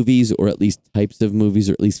 there's movies, or at least types of movies,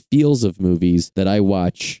 or at least feels of movies that I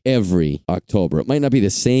watch every October. It might not be the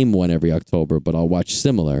same one every October, but I'll watch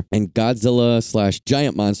similar. And Godzilla /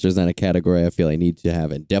 giant monster is not a category I feel I need to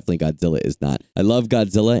have, and definitely Godzilla is not. I love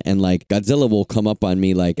Godzilla, and like Godzilla will come up on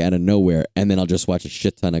me like out of nowhere, and then I'll just watch a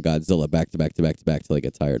shit ton of Godzilla back to back to back to back till I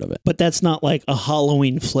get tired of it. But that's not like a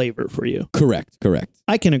Halloween flavor for you. Correct.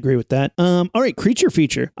 I can agree with that. All right, creature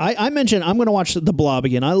feature. I mentioned I'm going to watch The Blob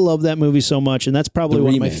again. I love that movie so much, and that's probably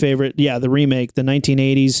one of my favorite. Yeah, the remake, the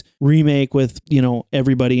 1980s remake with,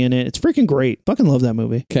 everybody in it. It's freaking great. Fucking love that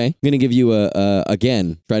movie. Okay, I'm going to give you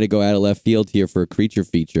again, try to go out of left field here for a creature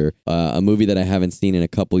feature, a movie that I haven't seen in a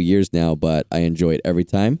couple years now, but I enjoy it every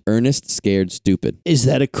time. Ernest Scared Stupid. Is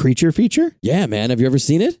that a creature feature? Yeah, man. Have you ever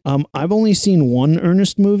seen it? I've only seen one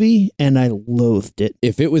Ernest movie, and I loathed it.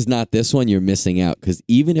 If it was not this one, you're missing out, because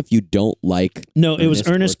even if you don't like... No, it was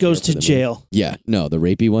Ernest Goes to Jail. Yeah, no, the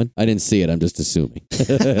rapey one? I didn't see it. I'm just assuming.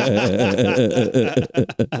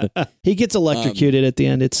 He gets electrocuted at the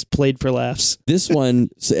end. It's played for laughs. This one,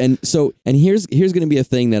 and here's going to be a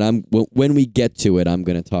thing that when we get to it, I'm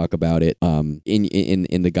going to talk about it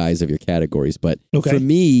in the guise of your categories. But for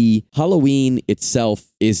me, Halloween itself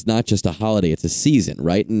is not just a holiday, it's a season,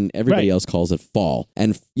 right? And everybody else calls it fall.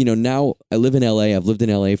 And, now I live in LA. I've lived in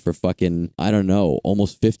LA for fucking, I don't know,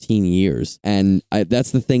 almost 15 years. And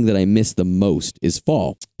that's the thing that I miss the most is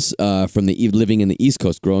fall. From living in the East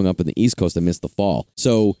Coast, growing up in the East Coast, I miss the fall.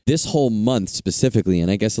 So this whole month specifically,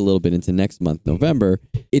 and I guess a little bit into next month, November,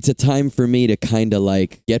 it's a time for me to kind of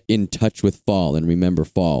like get in touch with fall and remember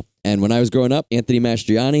fall. And when I was growing up, Anthony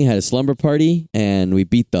Mastriani had a slumber party, and we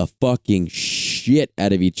beat the fucking shit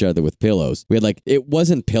out of each other with pillows. We had it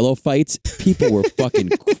wasn't pillow fights. People were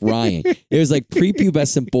fucking crying. It was like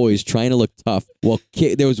prepubescent boys trying to look tough. Well,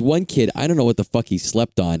 there was one kid, I don't know what the fuck he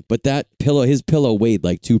slept on, but his pillow weighed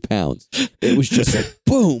like 2 pounds. It was just like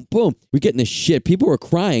boom, boom. We're getting the shit. People were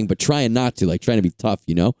crying, but trying not to, trying to be tough,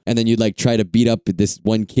 And then you'd try to beat up this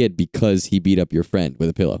one kid because he beat up your friend with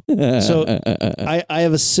a pillow. So I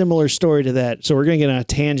have a similar story to that. So we're going to get on a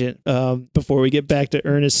tangent before we get back to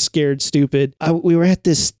Ernest Scared Stupid. We were at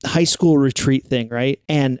this high school retreat thing, right?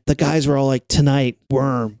 And the guys were all like, tonight,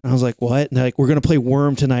 Worm. And I was like, what? And they're like, we're going to play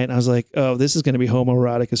Worm tonight. And I was like, oh, this is going to be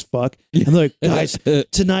homoerotic as fuck. And they're like, guys,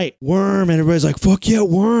 tonight, Worm. And everybody's like, fuck yeah,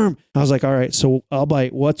 Worm. I was like, all right, so I'll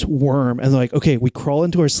bite. What's Worm? And they're like, okay, we crawl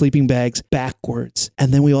into our sleeping bags backwards.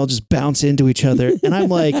 And then we all just bounce into each other. And I'm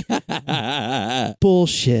like,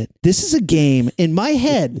 bullshit. This is a game. In my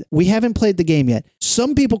head, we haven't played the game yet.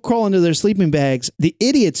 Some people crawl into their sleeping bags. The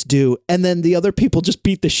idiots do. And then the other people just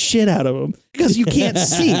beat the shit out of them because you can't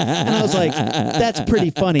see. And I was like, that's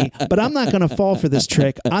pretty funny. But I'm not going to fall for this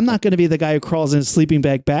trick. I'm not going to be the guy who crawls in a sleeping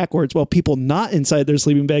bag backwards while people not inside their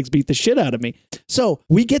sleeping bags beat the shit out of me. So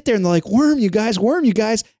we get there and they're like, Worm, you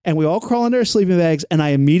guys. And we all crawl into our sleeping bags. And I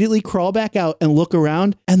immediately crawl back out and look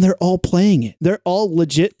around and they're all playing it. They're all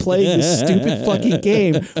legit playing this stupid fucking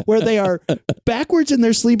game where they are backwards in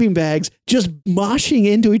their sleeping bags, just moshing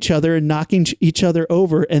into each other and knocking each other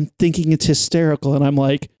over and thinking it's hysterical. And I'm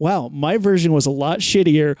like, wow, my version was a lot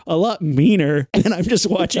shittier, a lot meaner. And I'm just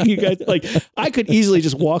watching you guys. I could easily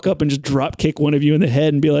just walk up and just drop kick one of you in the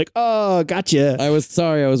head and be like, oh, gotcha. I was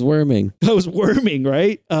sorry. I was worming.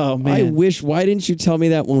 Right? Oh, man. Why didn't you tell me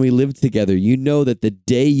that when we lived together? You know that the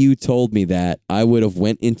day you told me that, I would have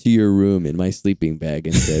went into your room in my sleeping bag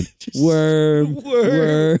and said, worm.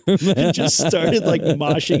 And just started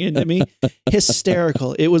moshing into me.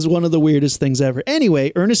 Hysterical. It was one of the weirdest things ever.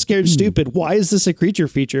 Anyway, Ernest Scared Stupid. Why is this a creature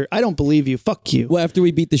feature? I don't believe you. Fuck you. Well, after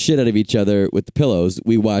we beat the shit out of each other with the pillows,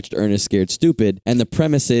 we watched Ernest Scared Stupid. And the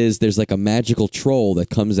premise is there's a magical troll that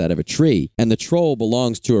comes out of a tree. And the troll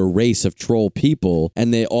belongs to a race of troll people.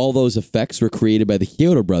 And all those effects were created by the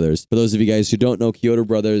Kyoto Brothers. For those of you guys who don't know, Kyoto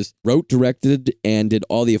Brothers wrote, directed, and did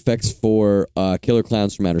all the effects for Killer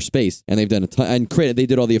Clowns from Outer Space. And they've done a ton. And they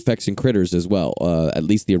did all the effects in Critters as well. At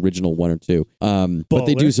least the original one or two. But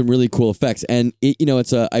they do some really cool effects. And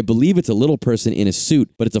I believe it's a little person in a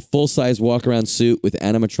suit, but it's a full-size walk-around suit with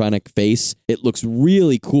animatronic face. It looks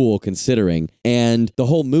really cool considering. And the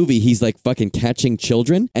whole movie, he's fucking catching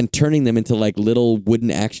children and turning them into little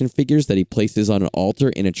wooden action figures that he places on an altar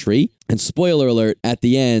in a tree. And spoiler alert, at the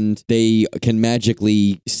the end, they can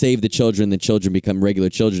magically save the children become regular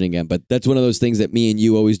children again. But that's one of those things that me and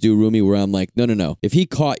you always do, Rumi, where I'm like, no. If he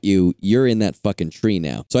caught you, you're in that fucking tree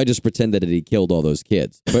now. So I just pretend that he killed all those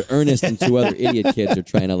kids. But Ernest and two other idiot kids are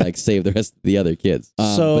trying to like save the rest of the other kids.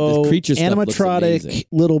 So but this creature stuff looks animatronic amazing.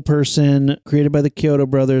 little person created by the Kyoto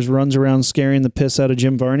brothers runs around scaring the piss out of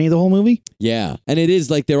Jim Varney the whole movie. Yeah, and it is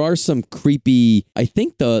like there are some creepy. I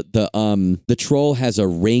think the troll has a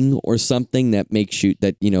ring or something that makes you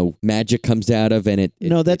that magic comes out of, and it.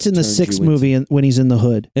 No, that's in the turns 6th you movie when he's in the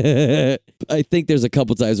hood. I think there's a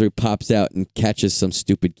couple times where he pops out and catches some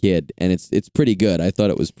stupid kid, and it's pretty good. I thought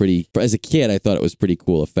it was pretty. As a kid, I thought it was pretty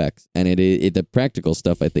cool effects, and the practical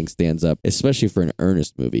stuff I think stands up, especially for an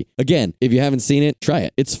Ernest movie. Again, if you haven't seen it, try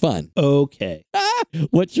it. It's fun. Okay.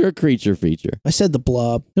 What's your creature feature? I said the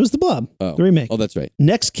Blob. It was the Blob. The remake. Oh, that's right.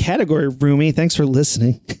 Next category, Rumi. Thanks for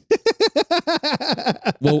listening.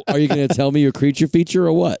 Well, are you going to tell me your creature feature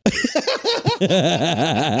or what?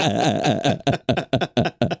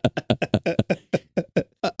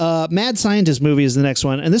 Mad Scientist movie is the next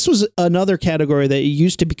one. And this was another category that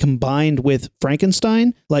used to be combined with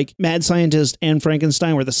Frankenstein. Like Mad Scientist and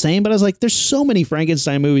Frankenstein were the same, but I was like, there's so many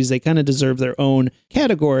Frankenstein movies, they kind of deserve their own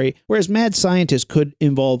category, whereas Mad Scientist could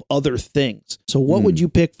involve other things. So what would you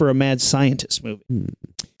pick for a Mad Scientist movie?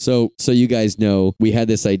 So you guys know we had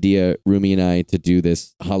this idea, Rumi and I, to do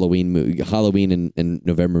this Halloween and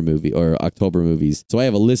November movie or October movies. So I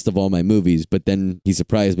have a list of all my movies, but then he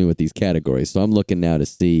surprised me with these categories. So I'm looking now to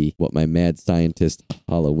see what my Mad Scientist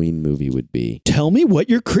Halloween movie would be. Tell me what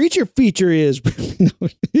your creature feature is.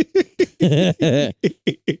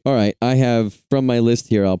 All right, I have from my list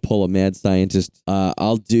here. I'll pull a Mad Scientist.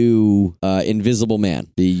 I'll do Invisible Man,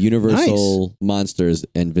 the Universal Monsters,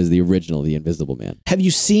 and the original, the Invisible Man. Have you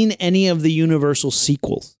seen any of the Universal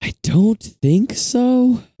sequels? I don't think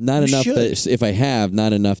so. Not You enough. should. If I have,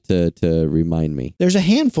 not enough to remind me. There's a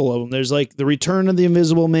handful of them. There's like The Return of the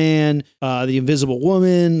Invisible Man, The Invisible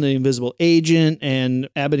Woman, The Invisible Agent, and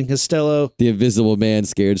Abbott and Costello. The Invisible Man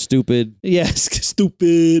scared stupid. Yes,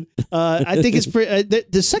 stupid. I think it's pretty.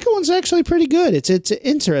 The second one's actually pretty good. It's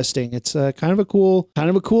interesting. It's kind of a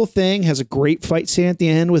cool thing. Has a great fight scene at the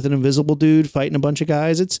end with an invisible dude fighting a bunch of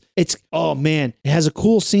guys. It's oh man, it has a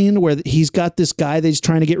cool scene where he's got this guy that he's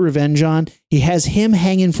trying to get revenge on. He has him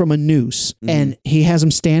hanging from a noose, and he has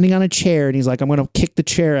him standing on a chair, and he's like, "I'm going to kick the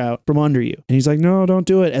chair out from under you." And he's like, "No, don't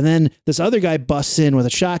do it." And then this other guy busts in with a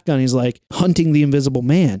shotgun. He's like hunting the Invisible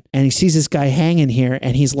Man, and he sees this guy hanging here,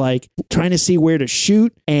 and he's like trying to see where to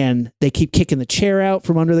shoot, and they keep kicking the chair out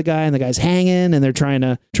from under the guy, and the guy's hanging, and they're trying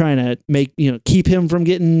to make keep him from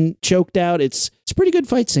getting choked out. It's a pretty good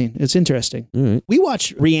fight scene. It's interesting. Right. We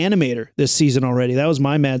watched Reanimator this season already. That was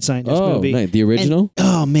my Mad Scientist movie. Nice. The original? And,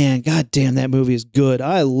 oh man, god damn, that movie is good.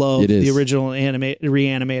 I love It is. the original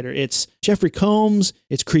Reanimator. It's Jeffrey Combs.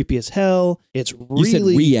 It's creepy as hell. It's You said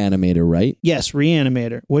really Reanimator, right? yes,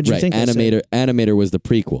 Reanimator. What'd you think? I said? Animator was the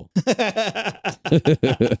prequel.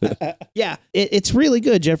 Yeah, it's really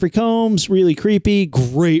good. Jeffrey Combs, really creepy,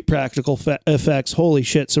 great practical effects. Holy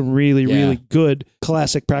shit, some really good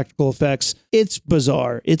classic practical effects. It's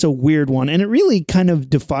bizarre. It's a weird one, and it really kind of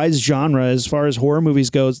defies genre as far as horror movies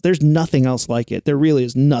goes. There's nothing else like it. There really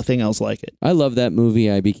is nothing else like it. I love that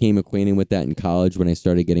movie. I became acquainted with that in college when I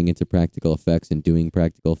started getting into practical effects and doing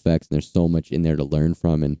practical effects, and there's so much in there to learn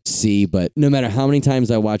from and see. But no matter how many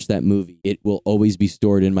times I watch that movie, it will always be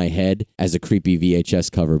stored in my head as a creepy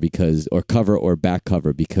VHS cover or back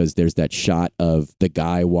cover, because there's that shot of the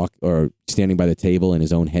guy standing by the table and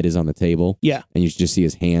his own head is on the table. Yeah. And you just see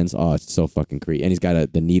his hands. Oh, it's so fucking creepy. And he's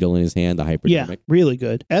got the needle in his hand, the hypodermic. Yeah, really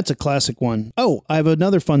good. That's a classic one. Oh, I have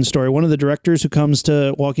another fun story. One of the directors who comes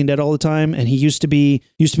to Walking Dead all the time, and he used to be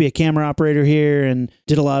a camera operator here and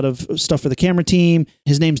did a lot of stuff for the camera team.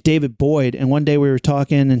 His name's David Boyd. And one day we were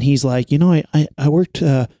talking, and he's like, I worked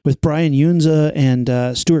with Brian Yunza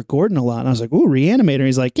and Stuart Gordon a lot. And I was like, ooh, Reanimator.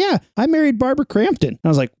 He's like, yeah, I married Barbara Crampton. I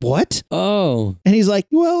was like, what? Oh. And he's like,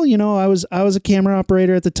 well, I was a camera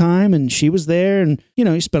operator at the time, and she was there, and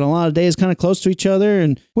he spent a lot of days kind of close to each other,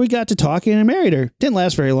 and we got to talking and married her. Didn't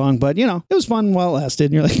last very long, but it was fun while it lasted.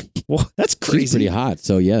 And you're like, well, that's crazy. She's pretty hot,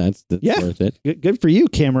 so yeah, that's worth it. Good for you,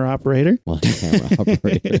 camera operator. Well, camera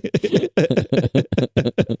operator.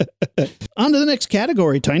 On to the next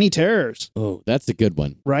category, Tiny Terrors. Oh, that's a good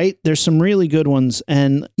one. Right? There's some really good ones,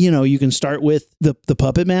 and you can start with the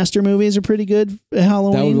Puppet Master movies are pretty good at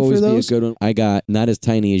Halloween. That would always for those. be a good one. I got not as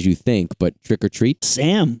tiny as you think, but Trick or Treat.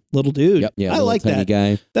 Sam, little dude. Yep, yeah, I like tiny that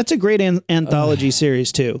guy. That's a great anthology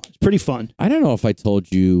series too. It's pretty fun. I don't know if I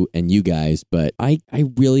told you and you guys, but I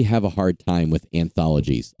really have have a hard time with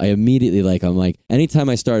anthologies. I immediately I'm like, anytime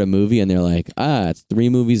I start a movie and they're like, it's 3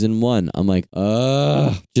 movies in one. I'm like,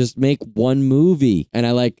 just make one movie. And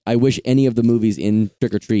I wish any of the movies in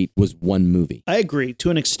Trick or Treat was one movie. I agree to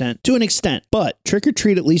an extent, but Trick or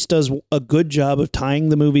Treat at least does a good job of tying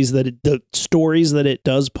the movies the stories that it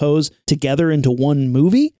does pose together into one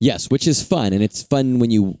movie. Yes, which is fun. And it's fun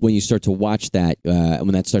when you start to watch that,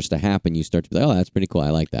 when that starts to happen, you start to be like, oh, that's pretty cool. I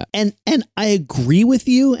like that. And I agree with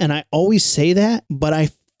you. And I always say that, but I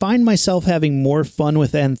find myself having more fun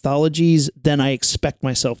with anthologies than I expect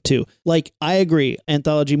myself to. Like, I agree.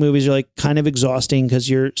 Anthology movies are kind of exhausting because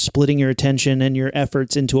you're splitting your attention and your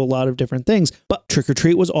efforts into a lot of different things. But Trick or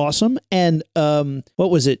Treat was awesome. And what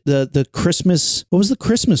was it? The Christmas, what was the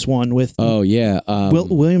Christmas one with? Oh, yeah.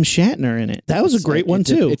 William Shatner in it. That was a great one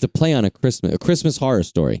too. It's a play on a Christmas horror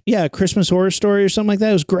story. Yeah, a Christmas horror story or something like that.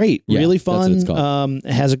 It was great. Yeah, really fun. That's what it's called.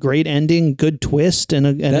 It has a great ending, good twist, and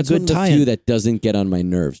a good tie-in. That's one of the few that doesn't get on my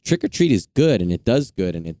nerves. Trick or Treat is good, and it does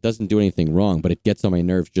good, and it doesn't do anything wrong, but it gets on my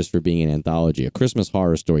nerves just for being an anthology. A Christmas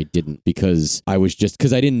Horror Story didn't, because I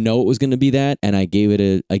didn't know it was going to be that, and I gave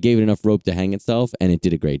it enough rope to hang itself, and it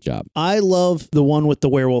did a great job. I love the one with the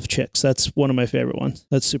werewolf chicks. That's one of my favorite ones.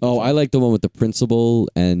 That's super fun. I like the one with the principal,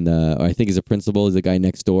 and I think he's a principal. He's the guy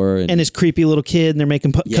next door, and his creepy little kid, and they're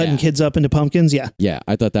making cutting kids up into pumpkins. Yeah,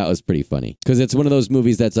 I thought that was pretty funny, because it's one of those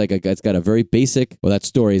movies that's it's got a very basic. Well, that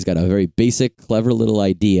story's got a very basic, clever little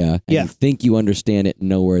idea. And you think you understand it and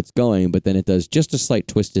know where it's going, but then it does just a slight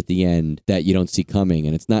twist at the end that you don't see coming,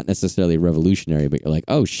 and it's not necessarily revolutionary, but you're like,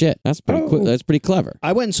 oh shit, that's pretty clever.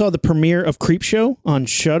 I went and saw the premiere of Creepshow on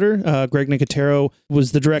Shudder. Greg Nicotero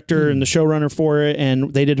was the director and the showrunner for it,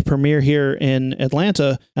 and they did a premiere here in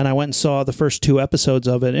Atlanta, and I went and saw the first 2 episodes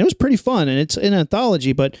of it, and it was pretty fun, and it's an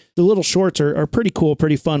anthology, but the little shorts are pretty cool,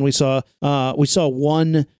 pretty fun. We saw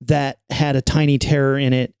one that had a tiny terror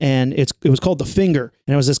in it, and it was called The Finger,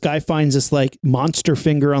 and it was this guy finds this monster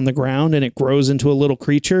finger on the ground, and it grows into a little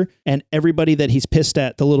creature, and everybody that he's pissed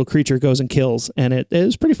at, the little creature goes and kills, and it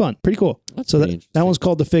was pretty fun, pretty cool. So that one's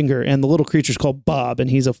called The Finger, and the little creature's called Bob, and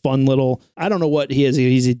he's a fun little, I don't know what he is.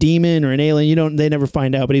 He's a demon or an alien. They never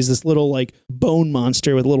find out, but he's this little bone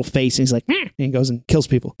monster with a little face, and he's like, and he goes and kills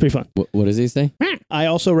people. Pretty fun. What does he say? I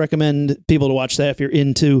also recommend people to watch that if you're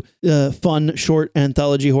into fun, short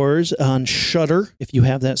anthology horrors on Shudder, if you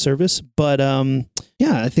have that service. But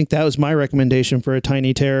yeah, I think that was my recommendation for a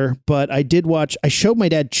tiny terror. But I showed my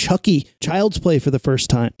dad Chucky Child's Play for the first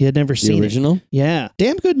time. He had never seen the original? It. Yeah.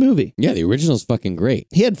 Damn good movie. Yeah, the original's fucking great.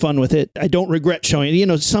 He had fun with it. I don't regret showing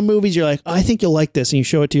it. Some movies you're like, oh, I think you'll like this. And you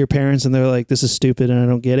show it to your parents and they're like, this is stupid and I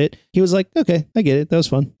don't get it. He was like, okay, I get it. That was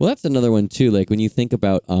fun. Well, that's another one too. When you think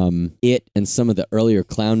about It and some of the earlier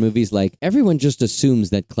clown movies, everyone just assumes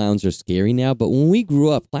that clowns are scary now. But when we grew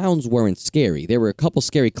up, clowns weren't scary. There were a couple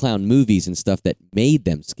scary clown movies and stuff that made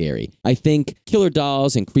them scary. I think Killer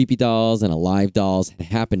Dolls and Creepy Dolls and Alive Dolls had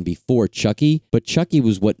happened before Chucky, but Chucky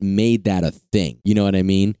was what made that a thing. You know what I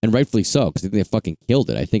mean? And rightfully so, because I think they fucking killed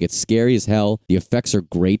it. I think it's scary as hell. The effects are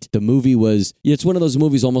great. The movie it's one of those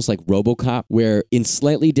movies almost like RoboCop, where in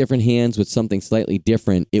slightly different hands with something slightly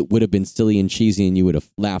different, it would have been silly and cheesy and you would have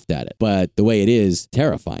laughed at it. But the way it is,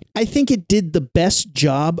 terrifying. I think it did the best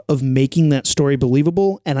job of making that story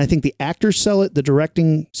believable, and I think the actors sell it, the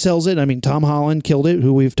directing sells it. I mean, Tom Holland killed it,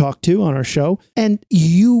 who we've talked to on our show, and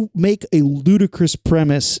you make a ludicrous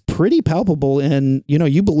premise pretty palpable, and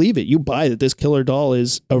you believe it. You buy that this killer doll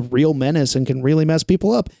is a real menace and can really mess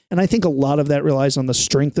people up. And I think a lot of that relies on the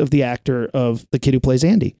strength of the actor of the kid who plays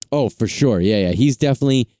Andy. Oh, for sure. Yeah. He's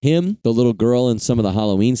definitely him, the little girl in some of the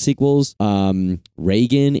Halloween sequels,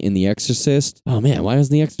 Reagan in The Exorcist. Oh man, why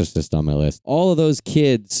isn't The Exorcist on my list? All of those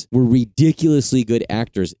kids were ridiculously good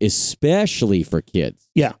actors, especially for kids.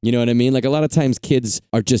 Yeah. You know what I mean? A lot of times kids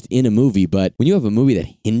are just in a movie, but when you have a movie that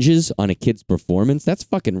hinges on a kid's performance, that's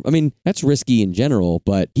risky in general,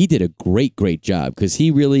 but he did a great job, because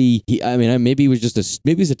maybe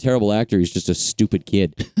he's a terrible actor. He's just a stupid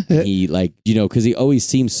kid. He because he always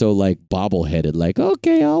seems so bobbleheaded,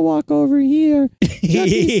 okay, I'll walk over here.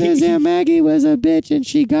 Chucky says Aunt Maggie was a bitch and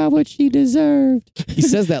she got what she deserved. He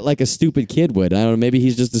says that like a stupid kid would. I don't know, maybe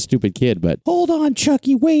he's just a stupid kid, but hold on,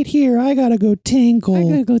 Chucky, wait here. I gotta go tinkle.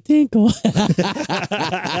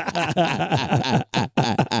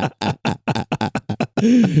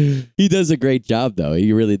 He does a great job, though.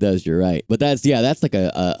 He really does. You're right. But that's like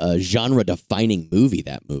a genre-defining movie,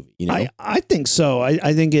 that movie. I think so.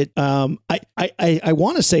 I think it, I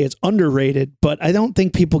want to say it's underrated, but I don't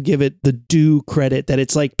think people give it the due credit that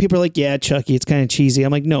it's people are like, yeah, Chucky, it's kind of cheesy.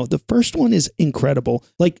 I'm like, no, the first one is incredible.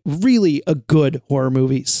 Really a good horror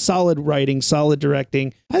movie. Solid writing, solid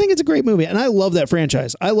directing. I think think it's a great movie. And I love that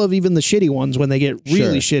franchise. I love even the shitty ones when they get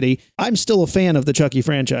really shitty. I'm still a fan of the Chucky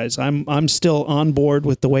franchise. I'm still on board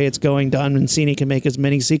with the way it's going. Don Mancini can make as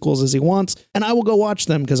many sequels as he wants, and I will go watch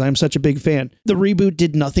them because I'm such a big fan. The reboot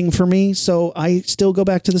did nothing for me, so I still go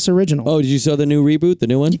back to this original. Oh, did you saw the new reboot, the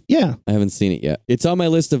new one? Yeah. I haven't seen it yet. It's on my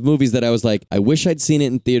list of movies that I was like, I wish I'd seen it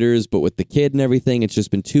in theaters, but with the kid and everything, it's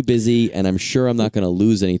just been too busy, and I'm sure I'm not going to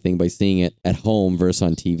lose anything by seeing it at home versus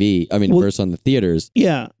on TV. I mean, versus on the theaters.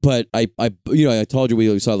 Yeah. But I told you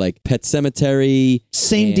we saw like Pet Sematary.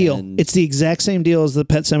 Same deal. It's the exact same deal as the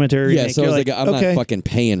Pet Sematary remake. Yeah, so I was like, I'm not fucking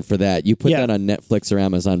paying for that. You put that on Netflix or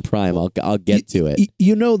Amazon Prime, I'll get to it.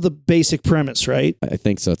 You know the basic premise, right? I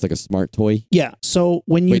think so. It's like a smart toy. Yeah. So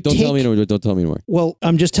when you don't tell me anymore. Well,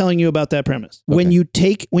 I'm just telling you about that premise. Okay.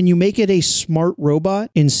 When you make it a smart robot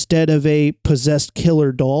instead of a possessed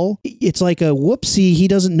killer doll, it's like a whoopsie, he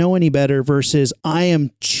doesn't know any better versus I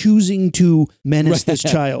am choosing to menace this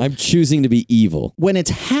child. I'm choosing to be evil. When it's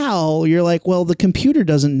Hal, you're like, well, the computer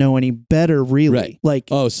doesn't know any better, really. Right. Like,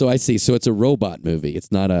 oh, so I see. So it's a robot movie.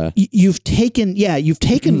 It's not a. You've taken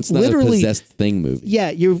it's literally not a possessed thing movie. Yeah,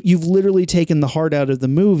 you've literally taken the heart out of the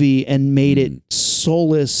movie and made it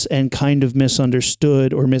soulless and kind of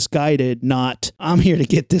misunderstood or misguided. Not, I'm here to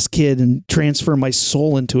get this kid and transfer my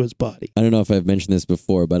soul into his body. I don't know if I've mentioned this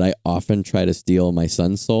before, but I often try to steal my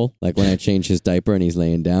son's soul. Like when I change his diaper and he's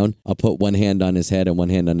laying down, I'll put one hand on his head and one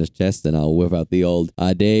hand on his chest, and I'll whip out the old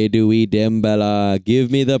Ade Dewey Dembella,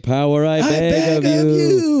 give me the power I beg of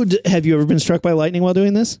you. Have you ever been struck by lightning while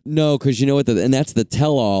doing this? No, because you know what? And that's the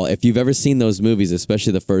tell-all. If you've ever seen those movies,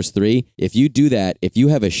 especially the first three, if you do that, if you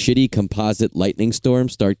have a shitty composite lightning storm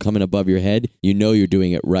start coming above your head, you know you're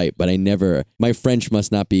doing it right. But my French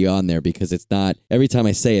must not be on there because it's not, every time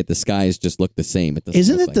I say it, the skies just look the same.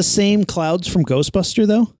 Isn't it the same clouds from Ghostbuster,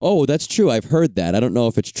 though? Oh, that's true. I've heard that. I don't know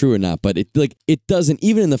if it's true or not, but it doesn't,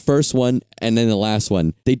 even in the first one and then the last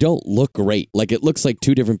one, they don't look great. Like it looks like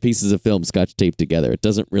two different pieces of film scotch taped together. It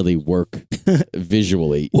doesn't really work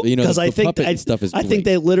visually. Well, because I think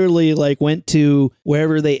they literally went to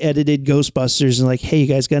wherever they edited Ghostbusters and hey, you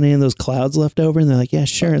guys got any of those clouds left over? And they're like, yeah,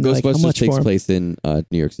 sure. And Ghostbusters how much takes for place in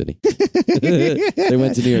New York City. They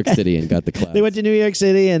went to New York City and got the clouds. They went to New York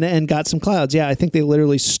City and got some clouds. Yeah, I think they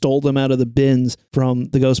literally stole them out of the bins from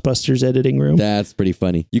the Ghostbusters editing room. That's pretty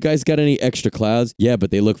funny. You guys got any extra clouds? Yeah, but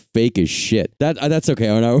they look fake as shit. That's okay.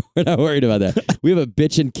 We're not worried about that. We have a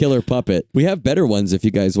bitchin' killer puppet. We have better ones if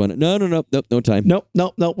you guys want it. No time. Nope.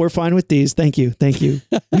 We're fine with these. Thank you.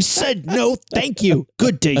 We said no, thank you.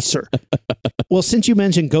 Good day, sir. Well, since you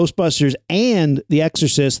mentioned Ghostbusters and The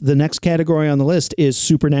Exorcist, the next category on the list is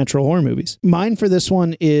supernatural horror movies. Mine for this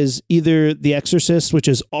one is either The Exorcist, which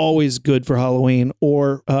is always good for Halloween,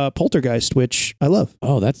 or Poltergeist, which I love.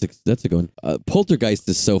 Oh, that's a good one. Poltergeist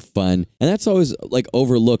is so fun, and that's always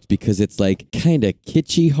overlooked because it's kind of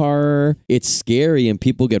kitschy horror. It's scary and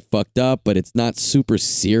people get fucked up, but it's not super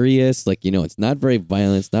serious. It's not very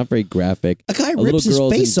violent. It's not very graphic. A guy rips his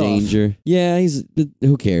face off. Danger. Yeah,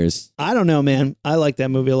 who cares? I don't know, man. I like that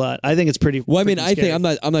movie a lot. I think it's pretty. Well, I mean, I think I'm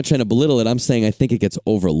not trying to belittle it. I'm saying I think it gets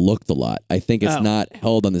overlooked a lot. I think it's not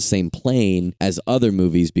held on the same plane as other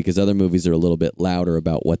movies because other movies are a little bit louder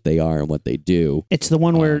about what they are and what they do. It's the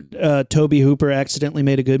one where Tobe Hooper accidentally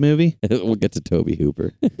made a good movie. We'll get to Tobe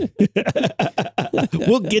Hooper.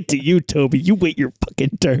 We'll get to you, Toby. You wait your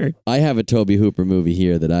fucking turn. I have a Tobe Hooper movie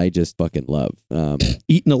here that I just fucking love.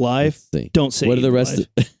 Eaten Alive? Don't say what are the rest of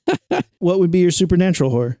What would be your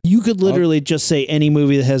supernatural horror? You could literally just say any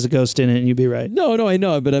movie that has a ghost in it and you'd be right. No, I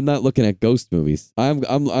know, but I'm not looking at ghost movies. I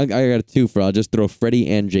got a two for. I'll just throw Freddy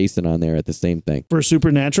and Jason on there at the same thing. For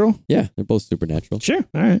supernatural? Yeah, they're both supernatural. Sure.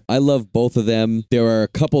 All right. I love both of them. There are a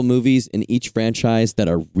couple movies in each franchise that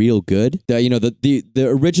are real good. The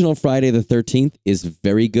original Friday the 13th is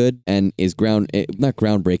very good and is not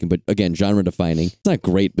groundbreaking, but again, genre defining. It's not a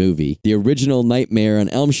great movie. The original Nightmare on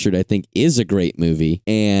Elm Street, I think, is a great movie,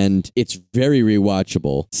 and it's very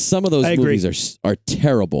rewatchable. Some of those movies are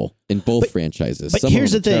terrible in both franchises. But Some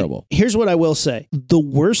here's of them the thing. Terrible. Here's what I will say. The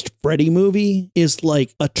worst Freddy movie is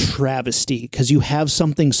like a travesty because you have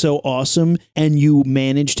something so awesome and you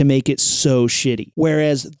manage to make it so shitty.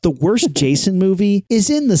 Whereas the worst Jason movie is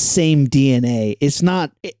in the same DNA. It's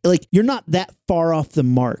not you're not that far off the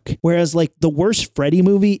mark. Whereas the worst Freddy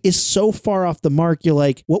movie is so far off the mark. You're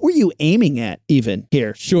like, what were you aiming at even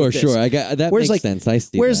here? Sure. I got that. Makes sense. I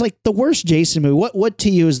see. Whereas that. the worst Jason movie. What to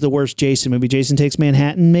you is the worst Jason movie? Jason Takes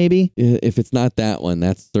Manhattan, maybe? If it's not that one,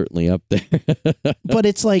 that's certainly up there. But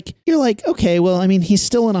it's like, you're like, okay, well, I mean, he's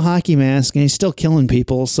still in a hockey mask and he's still killing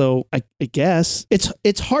people. So I guess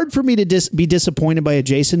it's hard for me to be disappointed by a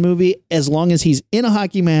Jason movie as long as he's in a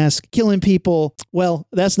hockey mask, killing people. Well,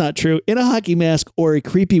 that's not true. In a hockey mask or a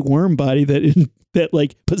creepy worm body that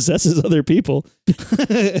like possesses other people.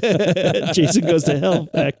 Jason Goes to Hell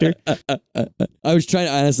factor. I was trying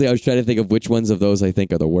to think of which ones of those I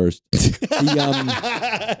think are the worst.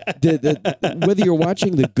 Whether you're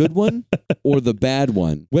watching the good one or the bad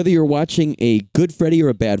one, whether you're watching a good Freddy or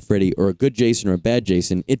a bad Freddy or a good Jason or a bad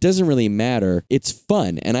Jason, it doesn't really matter. It's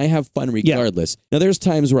fun, and I have fun regardless. Yeah. Now, there's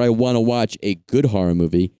times where I want to watch a good horror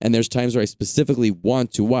movie, and there's times where I specifically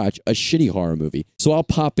want to watch a shitty horror movie. So I'll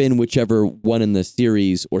pop in whichever one in the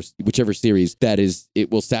series or whichever series that is, it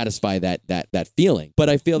will satisfy that feeling. But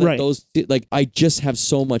I feel that those, like, I just have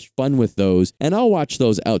so much fun with those, and I'll watch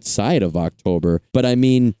those outside of October. But I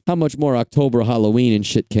mean, how much more October, Halloween, and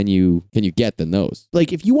shit can you get than those?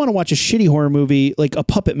 Like, if you want to watch a shitty horror movie, like a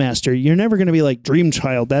Puppet Master, you're never going to be like Dream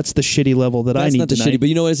Child. That's the shitty level that I need. That's not the shitty, but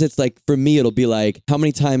you know what? It's like, for me, it'll be like, how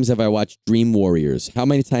many times have I watched Dream Warriors? How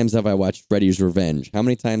many times have I watched Freddy's Revenge? How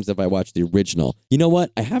many times have I watched the original? You know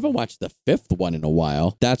what? I haven't watched the fifth one in a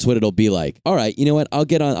while. That's what it'll be like. All right, you know what?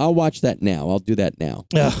 I'll watch that now. I'll do that now.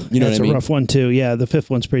 You know that's what I mean? A rough one too. Yeah, the fifth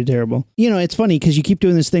one's pretty terrible. You know, it's funny because you keep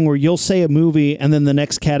doing this thing where you'll say a movie and then the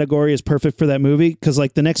next category is perfect for that movie. Because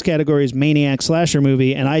like the next category is Maniac slasher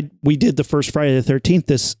movie, and we did the first Friday the 13th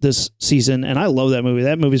this season, and I love that movie.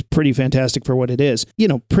 That movie's pretty fantastic for what it is. You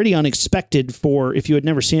know, pretty unexpected for if you had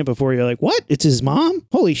never seen it before. You're like, what? It's his mom?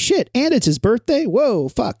 Holy shit! And it's his birthday? Whoa,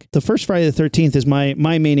 fuck! The first Friday the 13th is my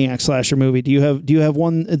Maniac slasher movie. Do you have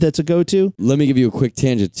one that's a go-to? Let me give you a quick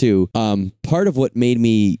tangent too. Part of what made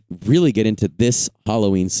me really get into this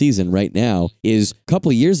Halloween season right now is a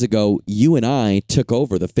couple of years ago, you and I took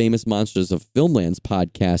over the Famous Monsters of Filmland's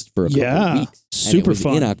podcast for a couple of weeks. Super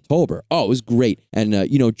fun. In October. Oh, it was great. And,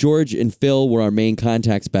 George and Phil were our main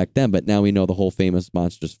contacts back then, but now we know the whole Famous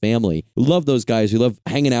Monsters family. We love those guys. We love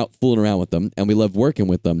hanging out, fooling around with them, and we love working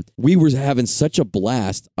with them. We were having such a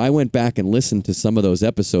blast. I went back and listened to some of those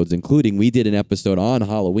episodes, including we did an episode on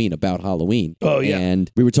Halloween, about Halloween. Oh, yeah. And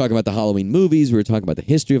we were talking about the Halloween movies. We were talking about the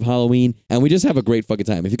history of Halloween, and we just have a great fucking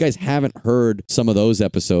time. If you guys haven't heard some of those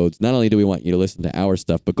episodes, not only do we want you to listen to our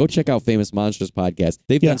stuff, but go check out Famous Monsters podcast.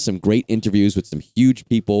 They've done some great interviews with some huge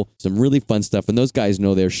people, some really fun stuff, and those guys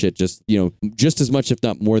know their shit just as much, if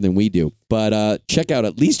not more, than we do. But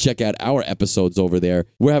at least check out our episodes over there.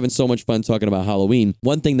 We're having so much fun talking about Halloween.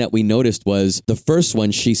 One thing that we noticed was the first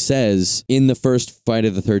one, she says, in the first Friday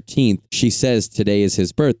the 13th, she says today is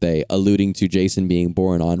his birthday, alluding to Jason being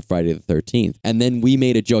born on Friday the 13th. And then we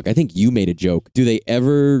made a joke. I think you made a joke. Do they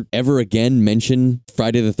ever again mention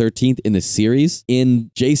Friday the 13th in the series?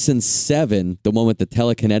 In Jason 7, the one with the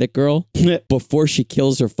telekinetic girl, before she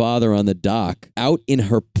kills her father on the dock, out in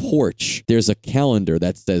her porch, there's a calendar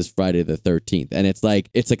that says Friday the 13th. And it's like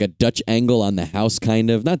a Dutch angle on the house, kind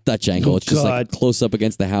of. Not Dutch angle. It's just like close up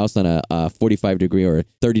against the house on a 45 degree or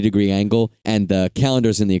 30 degree angle. And the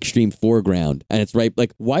calendar's in the extreme foreground. And it's right,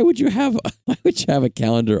 like, why would you have a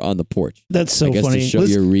calendar on the porch? That's so funny. I guess to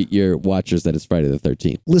show your watchers that it's Friday the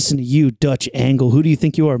 13th. Listen to you, Dutch angle. Who do you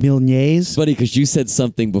think you are, Milniers? Funny, because you said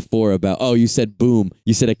something before about, you said boom.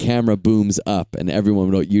 You said a camera booms up, and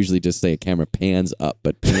everyone would usually just say a camera pans up,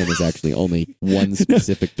 but pan is actually only one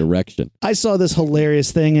specific direction. I saw this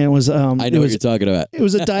hilarious thing, and it was I know what you're talking about. It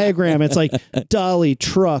was a diagram. It's like dolly,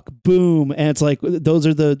 truck, boom, and it's like those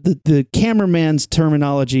are the cameraman's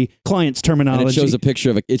terminology, client's terminology. And it shows a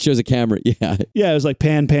picture of it shows a camera. Yeah. Yeah, it was like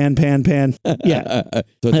pan, pan, pan, pan. Yeah.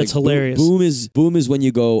 So that's like hilarious. Boom is when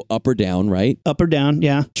you go up or down, right? Up or down,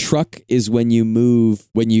 yeah. Truck is when you move,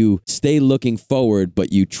 when you stay looking forward,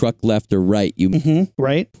 but you truck left or right. You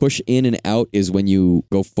right. Push in and out is when you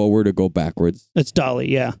go forward or go backwards. That's dolly,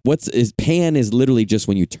 yeah. Pan is literally just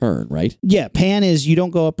when you turn, right? Yeah, pan is you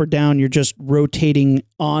don't go up or down, you're just rotating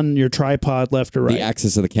on your tripod left or right. The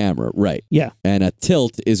axis of the camera, right. Yeah. And a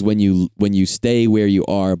tilt is when you stay where you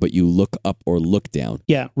are, but you look up or look down.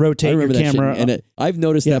 Yeah, rotate your camera. And I've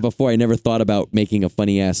noticed that before. I never thought about making a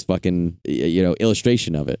funny ass fucking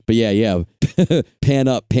illustration of it. But yeah. Pan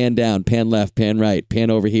up, pan down, pan left, pan right,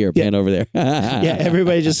 pan over here, pan over there. Yeah,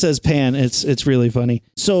 everybody just says pan. It's really funny.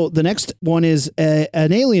 So the next one is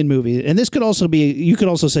an alien movie. movie, and this could also be, you could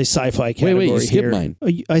also say sci-fi category. Wait, you skipped here. mine. Oh,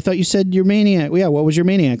 I thought you said your Maniac. Yeah, what was your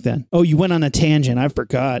Maniac then? Oh, you went on a tangent. I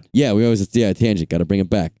forgot. Yeah, we always, tangent. Got to bring it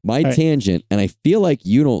back. My tangent, and I feel like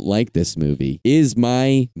you don't like this movie, is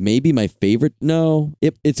maybe my favorite. No,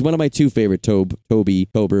 it's one of my two favorite Toby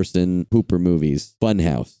Toberson Hooper movies,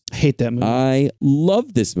 Funhouse. I hate that movie. I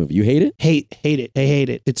love this movie. You hate it? Hate it. I hate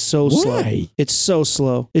it. It's so slow. Why? It's so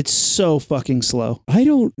slow. It's so fucking slow. I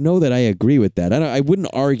don't know that I agree with that. I wouldn't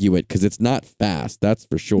argue it because it's not fast. That's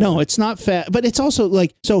for sure. No, it's not fast, but it's also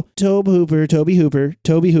like, so Toby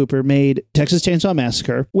Hooper made Texas Chainsaw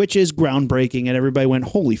Massacre, which is groundbreaking, and everybody went,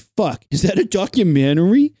 holy fuck, is that a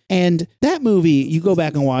documentary? And that movie, you go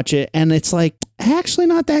back and watch it, and it's like, actually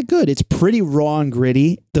not that good. It's pretty raw and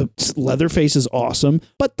gritty. The Leatherface is awesome,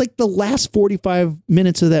 but like the last 45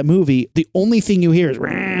 minutes of that movie, the only thing you hear is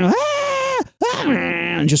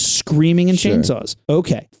and just screaming and chainsaws.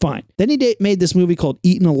 Okay, fine. Then he made this movie called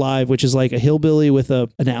Eaten Alive, which is like a hillbilly with an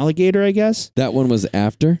alligator, I guess. That one was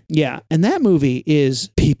after? Yeah, and that movie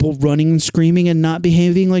is people running and screaming and not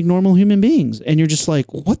behaving like normal human beings. And you're just like,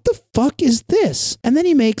 what the fuck is this? And then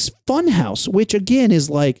he makes Funhouse, which again is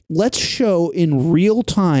like, let's show in real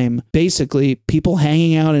time, basically, people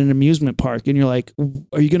hanging out in an amusement park. And you're like,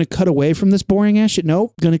 are you going to cut away from this boring ass shit?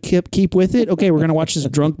 Nope. Going to keep with it? Okay, we're going to watch this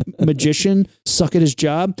drunk magician suck at his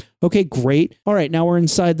job. Okay, great. All right, now we're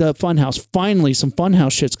inside the funhouse. Finally, some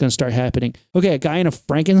funhouse shit's going to start happening. Okay, a guy in a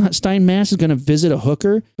Frankenstein mask is going to visit a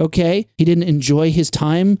hooker. Okay, he didn't enjoy his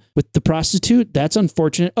time with the prostitute. That's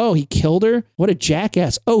unfortunate. Oh, he killed her. What a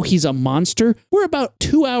jackass. Oh, he's a monster. We're about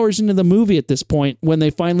 2 hours into the movie at this point when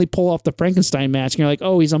they finally pull off the Frankenstein mask. And you're like,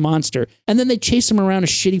 oh, he's a monster. And then they chase him around a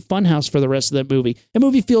shitty funhouse for the rest of that movie. The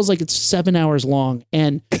movie feels like it's 7 hours long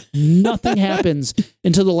and nothing happens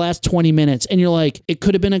until the last 20 minutes. And you're like, it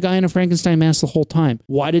could have been a guy in a Frankenstein mask the whole time.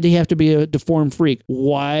 Why did he have to be a deformed freak?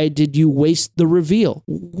 Why did you waste the reveal?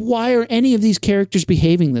 Why are any of these characters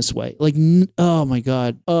behaving this way? Like, oh my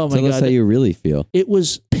God. Oh my God. Tell us how you really feel. It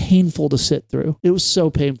was painful to sit through. It was so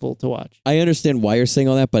painful to watch. I understand why you're saying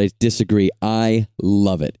all that, but I disagree. I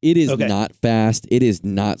love it. It is not fast. It is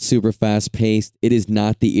not super fast paced. It is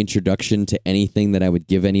not the introduction to anything that I would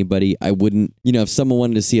give anybody. I wouldn't, if someone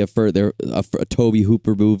wanted to see a Toby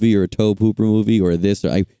Hooper movie or a Tobe Hooper movie or this,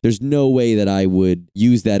 there's no way that I would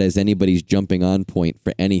use that as anybody's jumping on point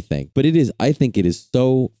for anything. But I think it is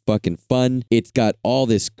so fucking fun. It's got all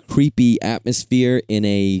this creepy atmosphere in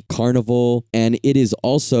a carnival, and it is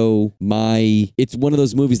also it's one of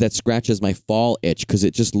those movies that scratches my fall itch because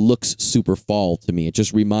it just looks super fall to me. It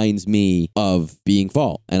just reminds me of being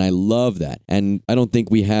fall, and I love that. And I don't think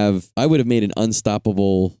I would have made an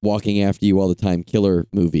unstoppable walking after you all the time killer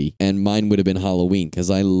movie, and mine would have been Halloween because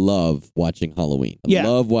I love watching Halloween. I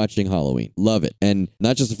love watching Halloween. Love it. And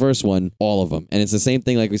not just the first one, all of them. And it's the same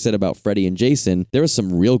thing like we said about Freddy and Jason. There were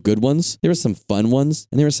some real good ones, there were some fun ones,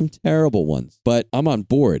 and there were some terrible ones. But I'm on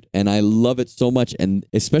board, and I love it so much. And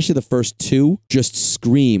especially the first two just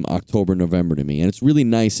scream October, November to me. And it's really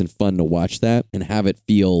nice and fun to watch that and have it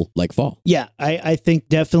feel like fall. Yeah, I think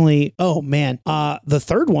definitely. Oh man, the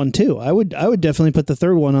third one too. I would definitely put the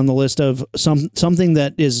third one on the list of something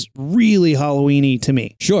that is really Halloween-y to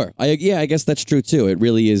me. Sure. I guess that's true too. It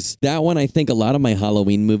really is. That one, I think a lot of my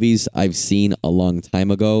Halloween movies I've seen a long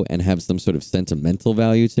time ago and have some sort of sentimental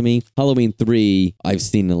value to me. Halloween 3, I've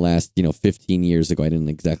seen in the last, 15 years ago. I didn't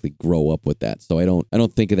exactly grow up with that. So I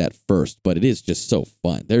don't think of that first, but it is just so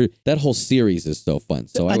fun. That whole series is so fun.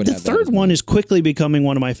 So I would the third one is quickly becoming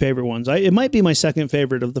one of my favorite ones. It might be my second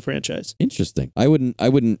favorite of the franchise. Interesting. I wouldn't,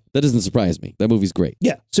 that doesn't surprise me. That movie's great.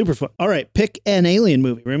 Yeah, super fun. All right, pick an Alien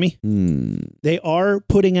movie, Remy. They are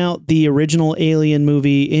putting out the original Alien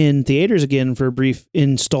movie in theaters again for a brief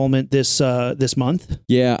installment this month.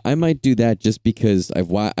 Yeah, I might do that just because I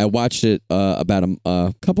watched it about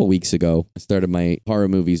a couple weeks ago. I started my horror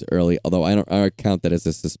movies early, although I count that as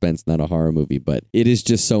a suspense, not a horror movie, but it is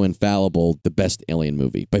just so infallible, the best Alien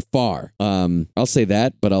movie by far. I'll say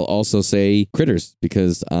that, but I'll also say Critters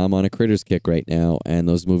because I'm on a Critters kick right now, and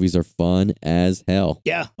those movies are fun as hell.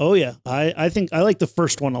 Yeah. Oh yeah. I think I like the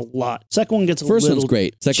first one a lot. Second one gets first one's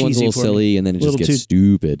great. Second one's a little silly, and then it just gets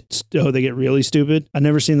stupid. Oh, they get really stupid? I've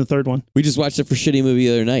never seen the third one. We just watched it for Shitty Movie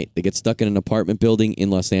the other night. They get stuck in an apartment building in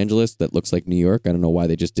Los Angeles that looks like New York. I don't know why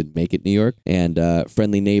they just didn't make it New York. And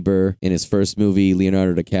Friendly Neighbor in his first movie,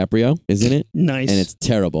 Leonardo DiCaprio, is in it. Nice. And it's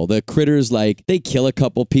terrible. The critters, they kill a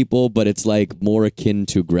couple people, but it's more akin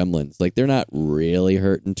to Gremlins. They're not really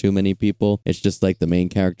hurting too many people. It's just the main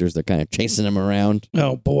characters, they're kind of chasing them around.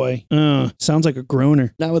 Oh boy. Sounds like a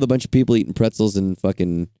groaner. Not with a bunch of people eating pretzels and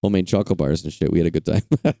fucking homemade chocolate bars and shit. We had a good time.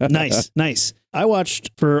 Nice. I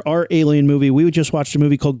watched for our Alien movie, we just watched a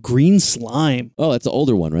movie called Green Slime. Oh, that's an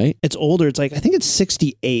older one, right? It's older. It's like, I think it's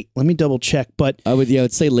 68. Let me double check. But I would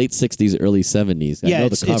say late 60s, early 70s. Yeah,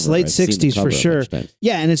 it's late 60s for sure.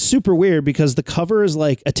 Yeah, and it's super weird because the cover is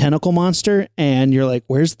like a tentacle monster and you're like,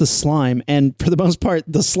 where's the slime? And for the most part,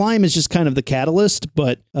 the slime is just kind of the catalyst.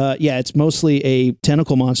 But yeah, it's mostly a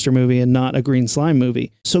tentacle monster movie and not a green slime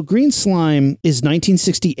movie. So Green Slime is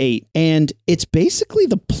 1968 and it's basically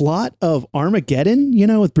the plot of Armageddon,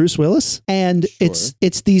 with Bruce Willis. And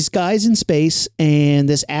it's these guys in space and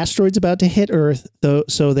this asteroid's about to hit Earth.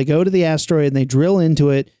 So they go to the asteroid and they drill into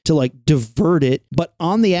it to like divert it. But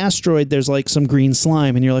on the asteroid, there's like some green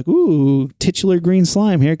slime and you're like, ooh, titular green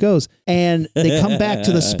slime. Here it goes. And they come back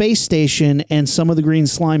to the space station and some of the green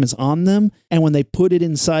slime is on them. And when they put it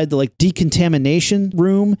inside the like decontamination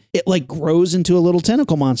room, it like grows into a little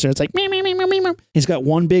tentacle monster. It's like, meow, meow, meow, meow, meow. He's got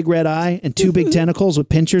one big red eye and two big tentacles with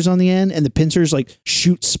pincers on the end. And the pincers like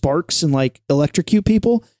shoot sparks and like electrocute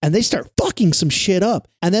people. And they start fucking some shit up.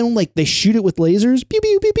 And then like they shoot it with lasers, pew,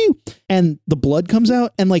 pew, pew, pew. And the blood comes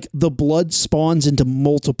out and like the blood spawns into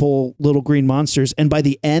multiple little green monsters. And by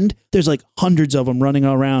the end, there's like hundreds of them running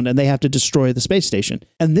around and they have to destroy the space station.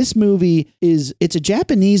 And this movie it's a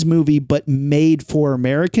Japanese movie, but made for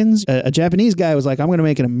Americans. A Japanese guy was like, I'm going to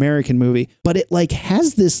make an American movie, but it like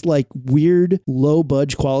has this like weird low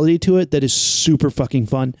budge quality to it that is super fucking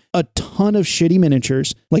fun. A ton of shitty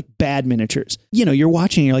miniatures, like bad miniatures. You're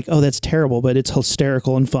watching, you're like, oh, that's terrible, but it's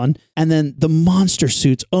hysterical and fun. And then the monster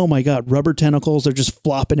suits, oh my God, rubber tentacles, they're just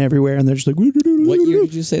flopping everywhere and they're just like, what year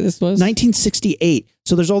did you say this was? 1968.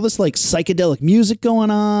 So there's all this like psychedelic music going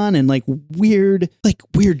on and like weird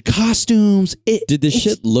costumes. Did the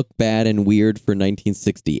shit look bad and weird for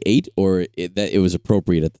 1968 or that it was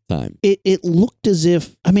appropriate at the time? It looked as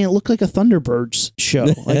if, it looked like a Thunderbirds show.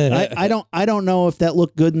 Like I don't know if that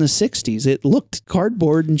looked good in the 60s. It looked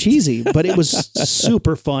cardboard and cheesy, but it was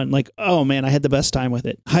super fun. Like, oh man, I had the best time with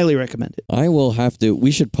it. Highly recommend it. I will have to, we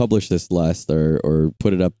should publish this list or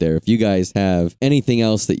put it up there. If you guys have anything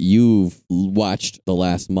else that you've watched the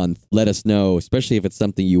last month, let us know, especially if it's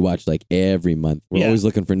something you watch like every month. We're always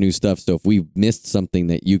looking for new stuff. So if we missed something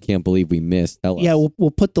that you can't believe we missed, tell us. Yeah,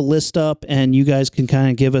 we'll put the list up and you guys can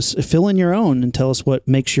kind of fill in your own and tell us what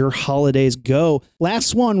makes your holidays go.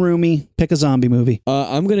 Last one, Roomy, pick a zombie movie.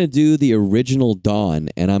 I'm going to do the original Dawn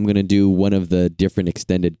and I'm going to do one of the different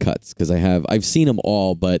extended cuts because I've seen them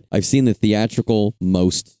all, but I've seen the theatrical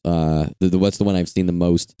most. What's the one I've seen the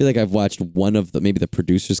most? I feel like I've watched one of maybe the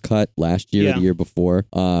producer's cut last year or the year before.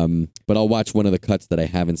 But I'll watch one of the cuts that I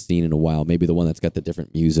haven't seen in a while. Maybe the one that's got the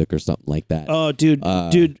different music or something like that. Oh, dude,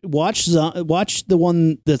 watch the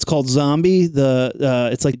one that's called Zombie.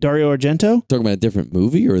 It's like Dario Argento. Talking about a different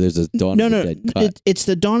movie, or there's a Dawn of the Dead cut? It's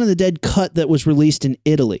the Dawn of the Dead cut that was released in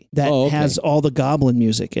Italy that has all the goblin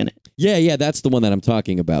music in it. Yeah, that's the one that I'm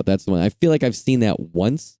talking about. That's the one. I feel like I've seen that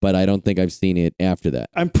once, but I don't think I've seen it after that.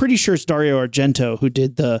 I'm pretty sure it's Dario Argento who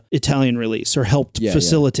did the Italian release or helped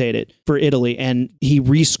facilitate it for Italy, and he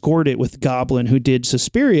rescored it with Goblin, who did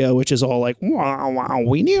Suspiria, which is all like wow, wow,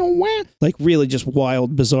 we need a wow, like really just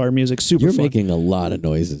wild, bizarre music. Super You're fun. making a lot of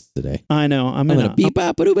noises today. I know. I'm gonna beep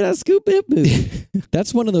bop scoop it.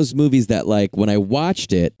 That's one of those movies that, like, when I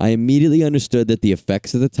watched it, I immediately understood that the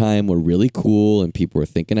effects of the time were really cool and people were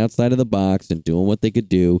thinking outside of the box and doing what they could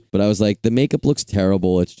do. But I was like, the makeup looks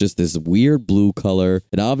terrible. It's just this weird blue color.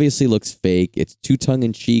 It obviously looks fake. It's too tongue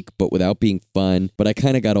in cheek, but without being fun. But I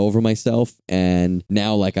kind of got over myself, and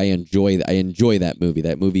now like I enjoy that movie.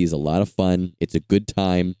 That movie is a lot of fun. It's a good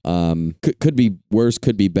time. Could be worse,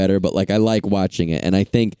 could be better, but like I like watching it. And I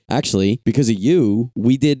think actually because of you,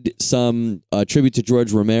 we did some tribute to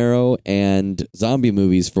George Romero and zombie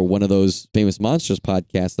movies for one of those Famous Monsters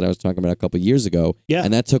podcasts that I was talking about a couple of years ago. Yeah.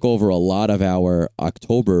 And that took over a lot of our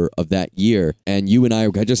October of that year. And you and I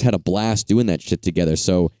just had a blast doing that shit together.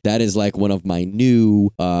 So that is like one of my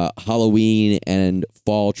new Halloween and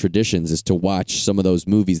fall traditions, is to watch some of those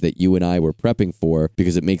movies that you and I were prepping for,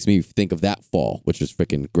 because it makes me think of that fall, which was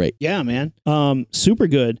freaking great. Yeah, man. Super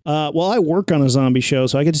good. Well, I work on a zombie show,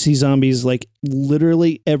 so I get to see zombies like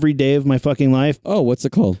literally every day of my fucking life. Oh, what's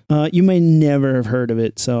it called? You may never have heard of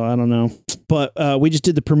it, so I don't know. But we just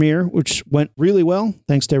did the premiere, which went really well.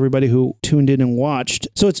 Thanks to everybody who tuned in and watched.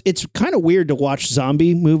 So it's kind of weird to watch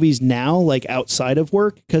zombie movies now, like outside of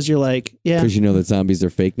work, because you're like, yeah. Because you know that zombies are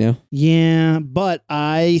fake now? Yeah, but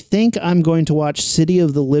I think I'm going to watch City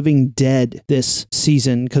of the Living Dead this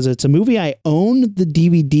season, because it's a movie I own the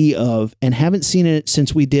DVD of and haven't seen it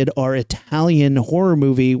since we did our Italian horror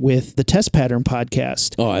movie with the Test Pattern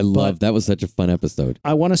podcast. Oh, I love that. Was such a fun episode.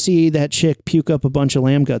 I want to see that chick puke up a bunch of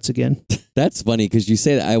lamb guts again. That's funny because you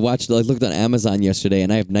say that. I looked on Amazon yesterday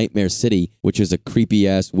and I have Nightmare City, which is a creepy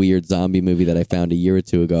ass weird zombie movie that I found a year or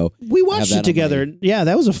two ago. We watched it together. Yeah,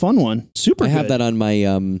 that was a fun one. Super good. I have that on my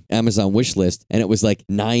Amazon wish list, and it was like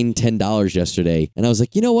 $10 yesterday. And I was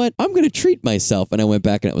like, you know what? I'm going to treat myself. And I went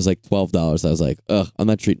back and it was like $12. I was like, ugh, I'm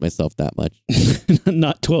not treating myself that much.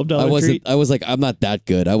 Not $12 treat. I was like, I'm not that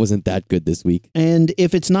good. I wasn't that good this week. And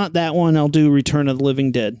if it's not that one, I'll do Return of the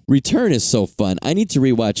Living Dead. Return is so fun. I need to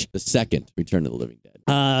rewatch the second Return of the Living Dead.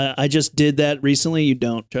 I just did that recently. You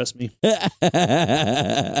don't, trust me.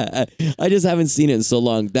 I just haven't seen it in so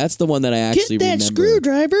long. That's the one that I actually remember. Get that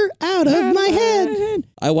screwdriver out of my head.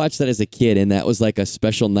 I watched that as a kid, and that was like a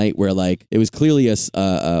special night where like it was clearly a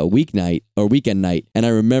weeknight or weekend night, and I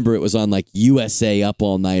remember it was on like USA Up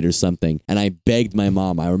All Night or something, and I begged my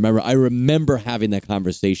mom. I remember having that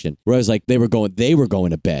conversation where I was like, they were going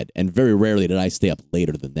to bed, and very rarely did I stay up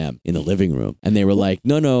later than them in the living room, and they were like,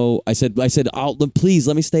 no. I said, please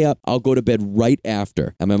let me stay up. I'll go to bed right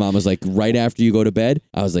after. And my mom was like, right after you go to bed?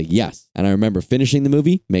 I was like, yes. And I remember finishing the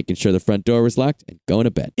movie, making sure the front door was locked, and going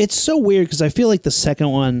to bed. It's so weird because I feel like the second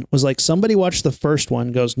one was like somebody watched the first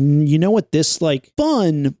one, goes, you know what, this like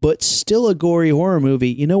fun but still a gory horror movie,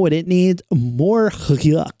 you know what it needs? More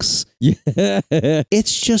yucks. Yeah.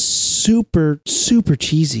 It's just super, super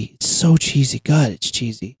cheesy. It's so cheesy. God, it's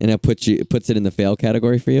cheesy. And it puts it in the fail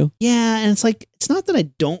category for you? Yeah, and it's like, it's not that I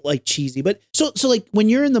don't like cheesy, but so like when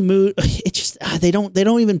you're in the mood, it just they don't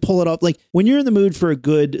even pull it off. Like when you're in the mood for a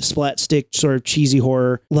good splat stick sort of cheesy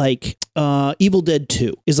horror, like Evil Dead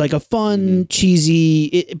 2 is like a fun,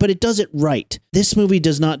 cheesy, but it does it right. This movie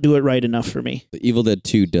does not do it right enough for me. The Evil Dead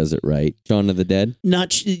 2 does it right. Shaun of the Dead?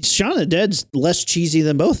 Shaun of the Dead's less cheesy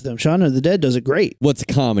than both of them. Shaun of the Dead does it great. Well, it's a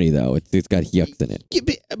comedy though. It's got yucks in it. Yeah,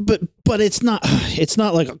 but it's not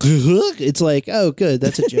like it's like, oh good,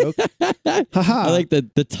 that's a joke. Haha. I like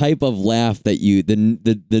the type of laugh that you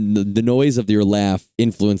the noise of your laugh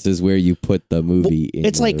influences where you put the movie in.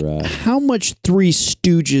 It's like how much Three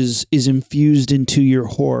Stooges is infused into your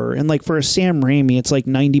horror, and like for a Sam Raimi, it's like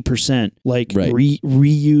 90% like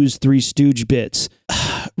reused Three Stooge bits.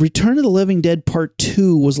 Return of the Living Dead Part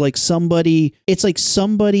 2 was like somebody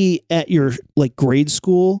at your like grade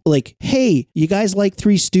school, like, hey, you guys like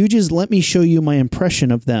Three Stooges? Let me show you my impression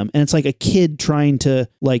of them. And it's like a kid trying to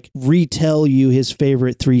like retell you his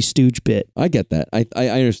favorite Three Stooge bit. I get that. I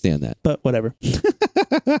understand that. But whatever.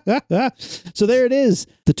 So there it is.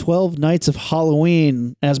 The 12 Nights of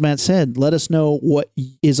Halloween. As Matt said, let us know what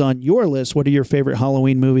is on your list. What are your favorite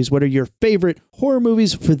Halloween movies? What are your favorite horror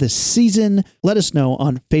movies for the season? Let us know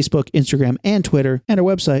on Facebook, Instagram, and Twitter, and our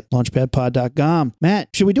website, launchpadpod.com. Matt,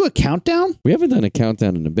 should we do a countdown? We haven't done a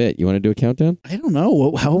countdown in a bit. You want to do a countdown? I don't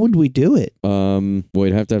know. How would we do it?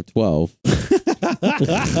 We'd have to have 12.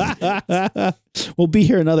 We'll be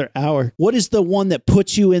here another hour. What is the one that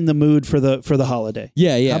puts you in the mood for the holiday?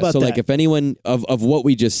 Yeah. How about so that? like if anyone of what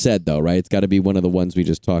we just said though, right? It's got to be one of the ones we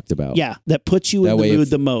just talked about. Yeah, that puts you in the mood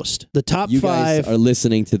the most. The top you 5. You guys are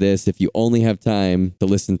listening to this. If you only have time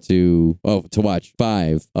to watch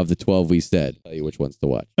 5 of the 12 we said, I'll tell you which ones to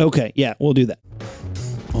watch. Okay, yeah, we'll do that.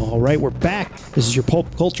 All right, we're back. This is your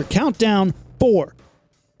Pulp Culture Countdown for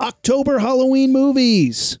October Halloween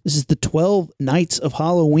movies. This is the 12 Nights of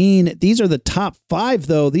Halloween. These are the top 5,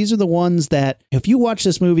 though. These are the ones that, if you watch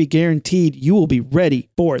this movie, guaranteed you will be ready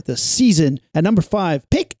for the season. At number 5,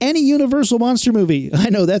 pick any Universal monster movie. I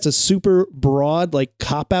know that's a super broad, like,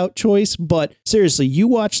 cop-out choice, but seriously, you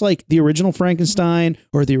watch, like, the original Frankenstein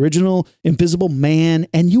or the original Invisible Man,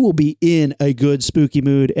 and you will be in a good spooky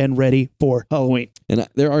mood and ready for Halloween. And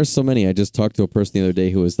there are so many. I just talked to a person the other day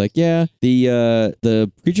who was like, yeah,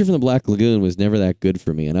 the Creature from the Black Lagoon was never that good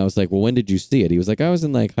for me. And I was like, well, when did you see it? He was like, I was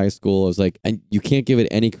in like high school. I was like, and you can't give it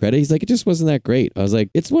any credit. He's like, it just wasn't that great. I was like,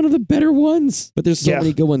 it's one of the better ones. But there's so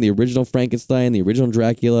many good ones. The original Frankenstein, the original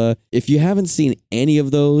Dracula. If you haven't seen any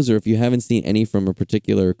of those, or if you haven't seen any from a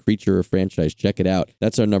particular creature or franchise, check it out.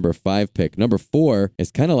 That's our number 5 pick. Number 4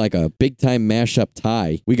 is kind of like a big time mashup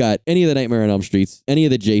tie. We got any of the Nightmare on Elm Streets, any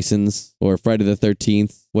of the Jasons, or Friday the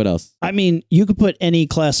 13th. What else? I mean, you could put any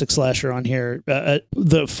classic slasher on here.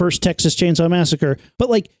 The first Texas Chainsaw Massacre. But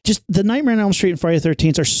like, just the Nightmare on Elm Street and Friday the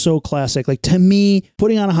 13th are so classic. Like, to me,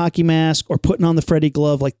 putting on a hockey mask or putting on the Freddy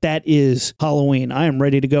glove, like, that is Halloween. I am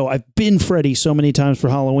ready to go. I've been Freddy so many times for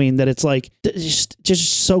Halloween that it's like,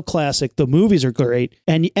 just so classic. The movies are great.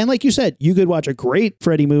 And like you said, you could watch a great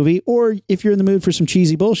Freddy movie, or if you're in the mood for some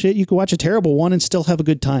cheesy bullshit, you could watch a terrible one and still have a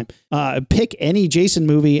good time. Pick any Jason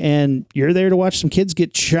movie and you're there to watch some kids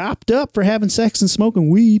get chopped up for having sex and smoking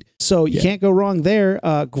weed. So you can't go wrong there.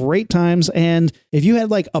 Great times. And if you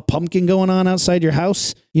had like a pumpkin going on outside your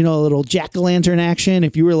house, you know, a little jack-o'-lantern action,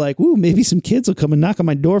 if you were like, ooh, maybe some kids will come and knock on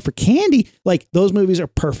my door for candy, like those movies are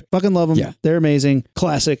perfect. Fucking love them. Yeah. They're amazing.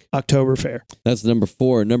 Classic October fare. That's number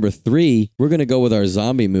 4. Number 3, we're going to go with our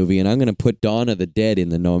zombie movie, and I'm going to put Dawn of the Dead in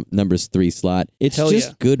the numbers 3 slot. It's Hell just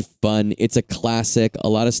yeah. good fun. It's a classic. A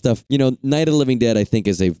lot of stuff. You know, Night of the Living Dead, I think,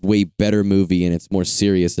 is a way better movie, and it's more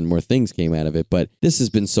serious and more things came out of it. But this has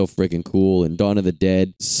been so freaking cool. And Dawn of the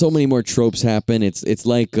Dead, so many more tropes happen. It's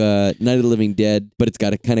like Night of the Living Dead, but it's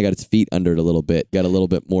got its feet under it a little bit. Got a little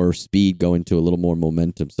bit more speed going to a little more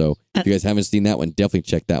momentum. So if you guys haven't seen that one, definitely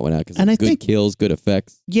check that one out because it's good kills, good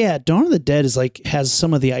effects. Yeah, Dawn of the Dead is like has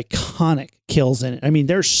some of the iconic kills in it. I mean,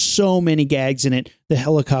 there's so many gags in it. The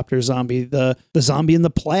helicopter zombie, the zombie in the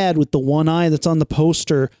plaid with the one eye that's on the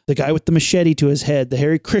poster, the guy with the machete to his head, the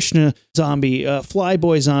Hare Krishna zombie,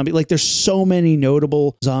 Flyboy zombie. Like there's so many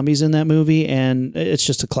notable zombies in that movie, and it's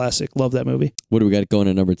just a classic. Love that movie. What do we got going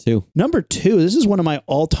at number 2? Number 2, this is one of my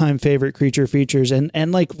all-time favorite creature features, and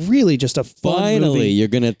like really just a fun Finally, movie. you're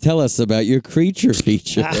going to tell us about your creature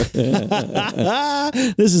feature.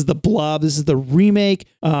 This is The Blob. This is the remake.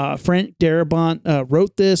 Frank Darabont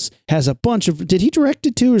wrote this. Has a bunch of... Did he direct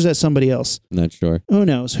it too, or is that somebody else? Not sure. Who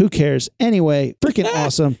knows? Who cares? Anyway, freaking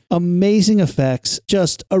awesome. Amazing effects.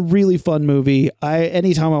 Just a really fun movie.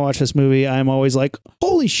 Anytime I watch this movie, I'm always like,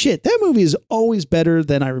 holy shit, that movie is always better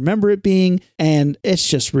than I remember it being, and it's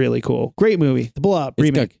just really cool. Great movie. The Blob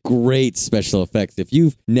remake. It's got great special effects. If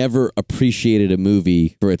you've never appreciated a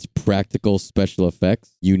movie for its practical special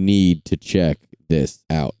effects, you need to check this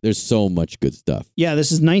out. There's so much good stuff. Yeah,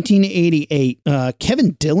 this is 1988.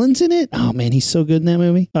 Kevin Dillon's in it. Oh man, he's so good in that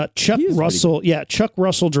movie. Chuck Russell. Yeah, Chuck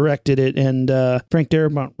Russell directed it, and Frank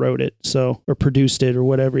Darabont wrote it, or produced it, or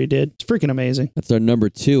whatever he did. It's freaking amazing. That's our number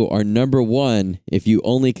 2. Our number 1, if you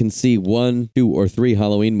only can see 1, 2, or 3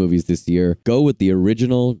 Halloween movies this year, go with the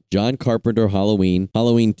original John Carpenter Halloween,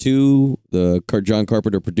 Halloween 2, the John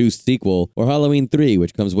Carpenter produced sequel, or Halloween 3,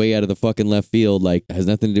 which comes way out of the fucking left field, like has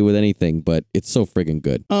nothing to do with anything, but it's so friggin'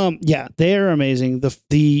 good. Yeah, they are amazing.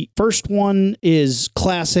 The first one is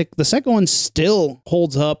classic. The second one still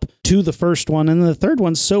holds up to the first one, and the third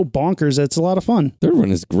one's so bonkers that it's a lot of fun. Third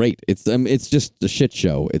one is great. It's just a shit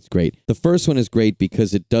show. It's great. The first one is great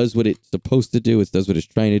because it does what it's supposed to do. It does what it's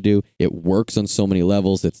trying to do. It works on so many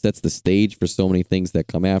levels. It sets the stage for so many things that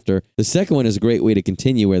come after. The second one is a great way to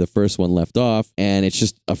continue where the first one left off, and it's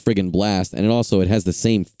just a friggin' blast. And it has the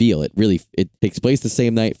same feel. It takes place the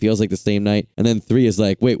same night, feels like the same night, and then 3 is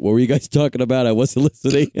like, wait, what were you guys talking about? I wasn't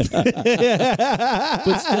listening.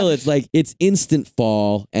 But still, it's like, it's instant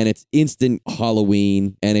fall and it's instant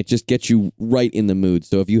Halloween, and it just gets you right in the mood.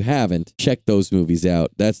 So if you haven't, check those movies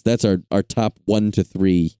out. That's our top 1 to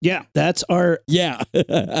 3. Yeah, that's our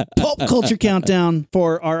pulp culture countdown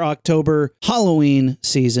for our October Halloween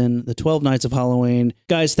season, the 12 nights of Halloween.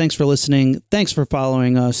 Guys, thanks for listening. Thanks for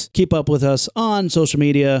following us. Keep up with us on social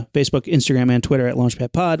media, Facebook, Instagram, and Twitter at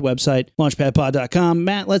Launchpad Pod, website launchpadpod.com.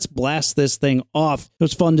 Matt, let's blast this thing off. It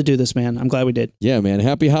was fun to do this, man. I'm glad we did. Yeah, man.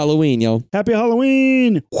 Happy Halloween, yo. Happy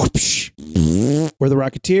Halloween. Whoopsh. We're the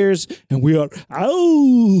Rocketeers, and we are out.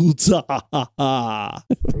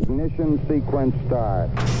 Ignition sequence start.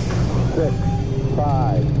 6,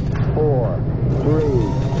 5, 4, 3, 2,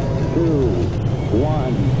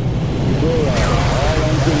 1, 0. All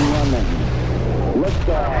engine running.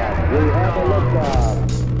 Liftoff. We have a liftoff.